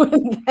two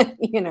and then,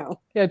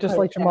 Yeah, just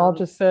like Jamaal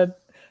just said.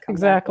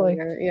 Exactly.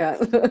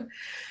 Yeah.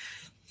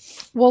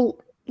 Well,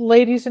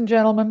 ladies and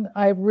gentlemen,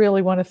 I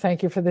really want to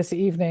thank you for this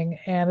evening.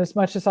 And as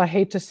much as I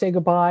hate to say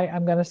goodbye,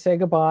 I'm going to say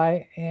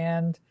goodbye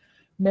and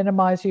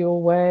minimize you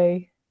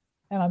away.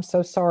 And I'm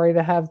so sorry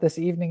to have this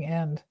evening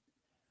end.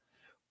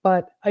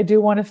 But I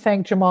do want to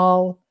thank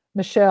Jamaal,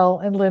 Michelle,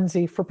 and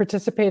Lindsay for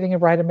participating in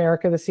Write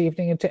America this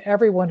evening, and to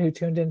everyone who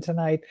tuned in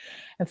tonight.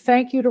 And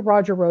thank you to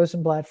Roger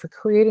Rosenblatt for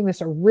creating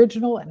this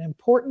original and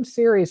important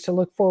series to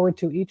look forward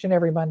to each and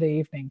every Monday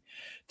evening.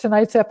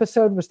 Tonight's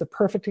episode was the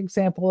perfect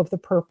example of the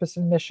purpose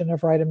and mission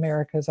of Write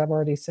America, as I've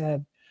already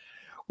said.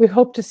 We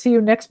hope to see you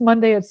next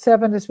Monday at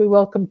 7 as we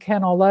welcome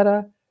Ken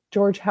Auletta,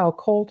 George Howe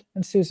Colt,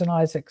 and Susan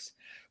Isaacs.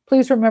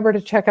 Please remember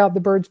to check out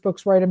the Birds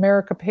Books Write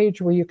America page,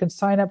 where you can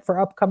sign up for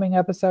upcoming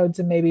episodes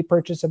and maybe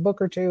purchase a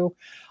book or two.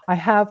 I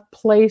have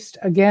placed,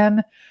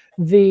 again,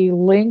 the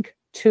link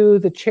to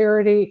the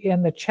charity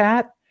in the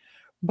chat.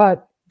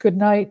 But good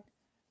night,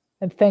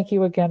 and thank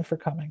you again for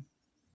coming.